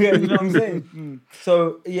 Yeah, you know what I'm saying.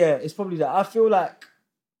 So yeah, it's probably that. I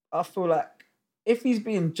feel like if he's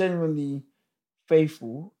being genuinely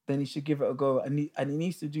faithful, then he should give it a go, and he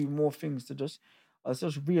needs to do more things to just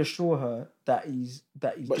reassure her that he's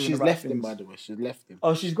But doing she's the right left things. him, by the way. She's left him.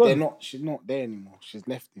 Oh, she's gone. She's not there anymore. She's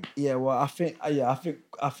left him. Yeah, well, I think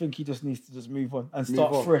he just needs to just move on and Move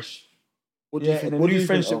start on. fresh. What do you think? in a What do new you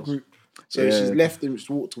friendship think? group. So she's left him.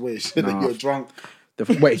 She walked away. She said that you're drunk.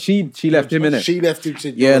 Wait, she left him, innit? She left him.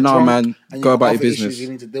 Said, Yeah, you're no, drunk man. and Go you about have your other issues business. you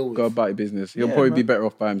need to deal with. Go about your business. He'll probably be better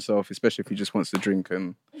off by himself, especially if he just wants to drink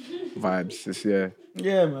and vibes. It's, Yeah,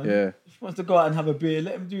 man. Yeah. If he wants to go out and have a beer,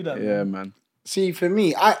 let him do that. Yeah, man. man. See, for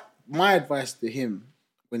me, my advice to him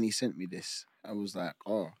when he sent me this, I was like,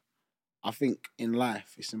 I think in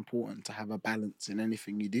life it's important to have a balance in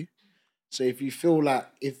anything you do. So if you feel like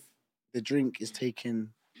if the drink is taking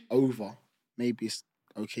over, maybe it's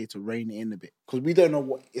okay to rein it in a bit. Because we don't know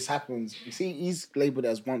what happens. You see, he's labelled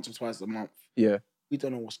as once or twice a month. Yeah. We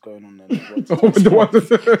don't know what's going on there.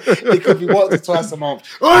 It could be once or twice a month.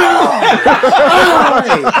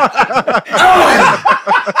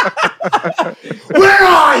 Where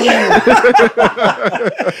are you?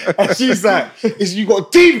 And she's like, you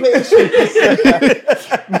got deep issues. Do you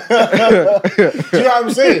know what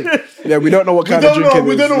I'm saying? Yeah, we don't know what kind of drink it is.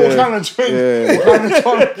 We don't know what kind of drink. Yeah. What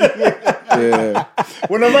kind of drink. Yeah.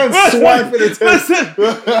 When a man's swiping the test.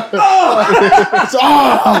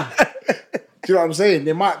 Do you know what I'm saying?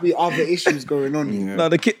 There might be other issues going on here. No,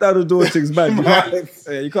 the kick down the door thing's bad.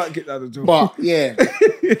 You can't kick down the door. But yeah,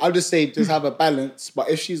 I'll just say just have a balance. But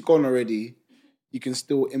if she's gone already, you can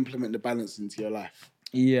still implement the balance into your life.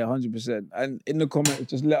 Yeah, 100%. And in the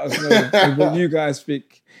comments, just let us know what you guys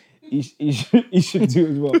think he should do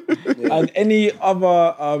as well. Yeah. And any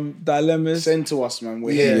other dilemmas, send to us, man.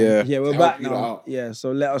 We're here. Yeah, we're back now. Yeah,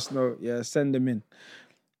 so let us know. Yeah, send them in.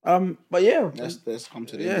 But yeah, let's come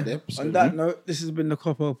to the end of the episode. On that note, this has been the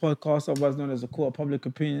Copper Podcast, otherwise known as the Court of Public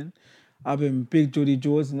Opinion. I've been Big Geordie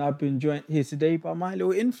George, and I've been joined here today by my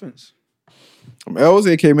little infants. I'm Els,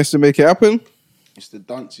 aka Mr. Make It Happen. It's the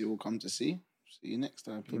dance you will come to see. See you next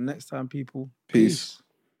time, people. Till next time, people. Peace.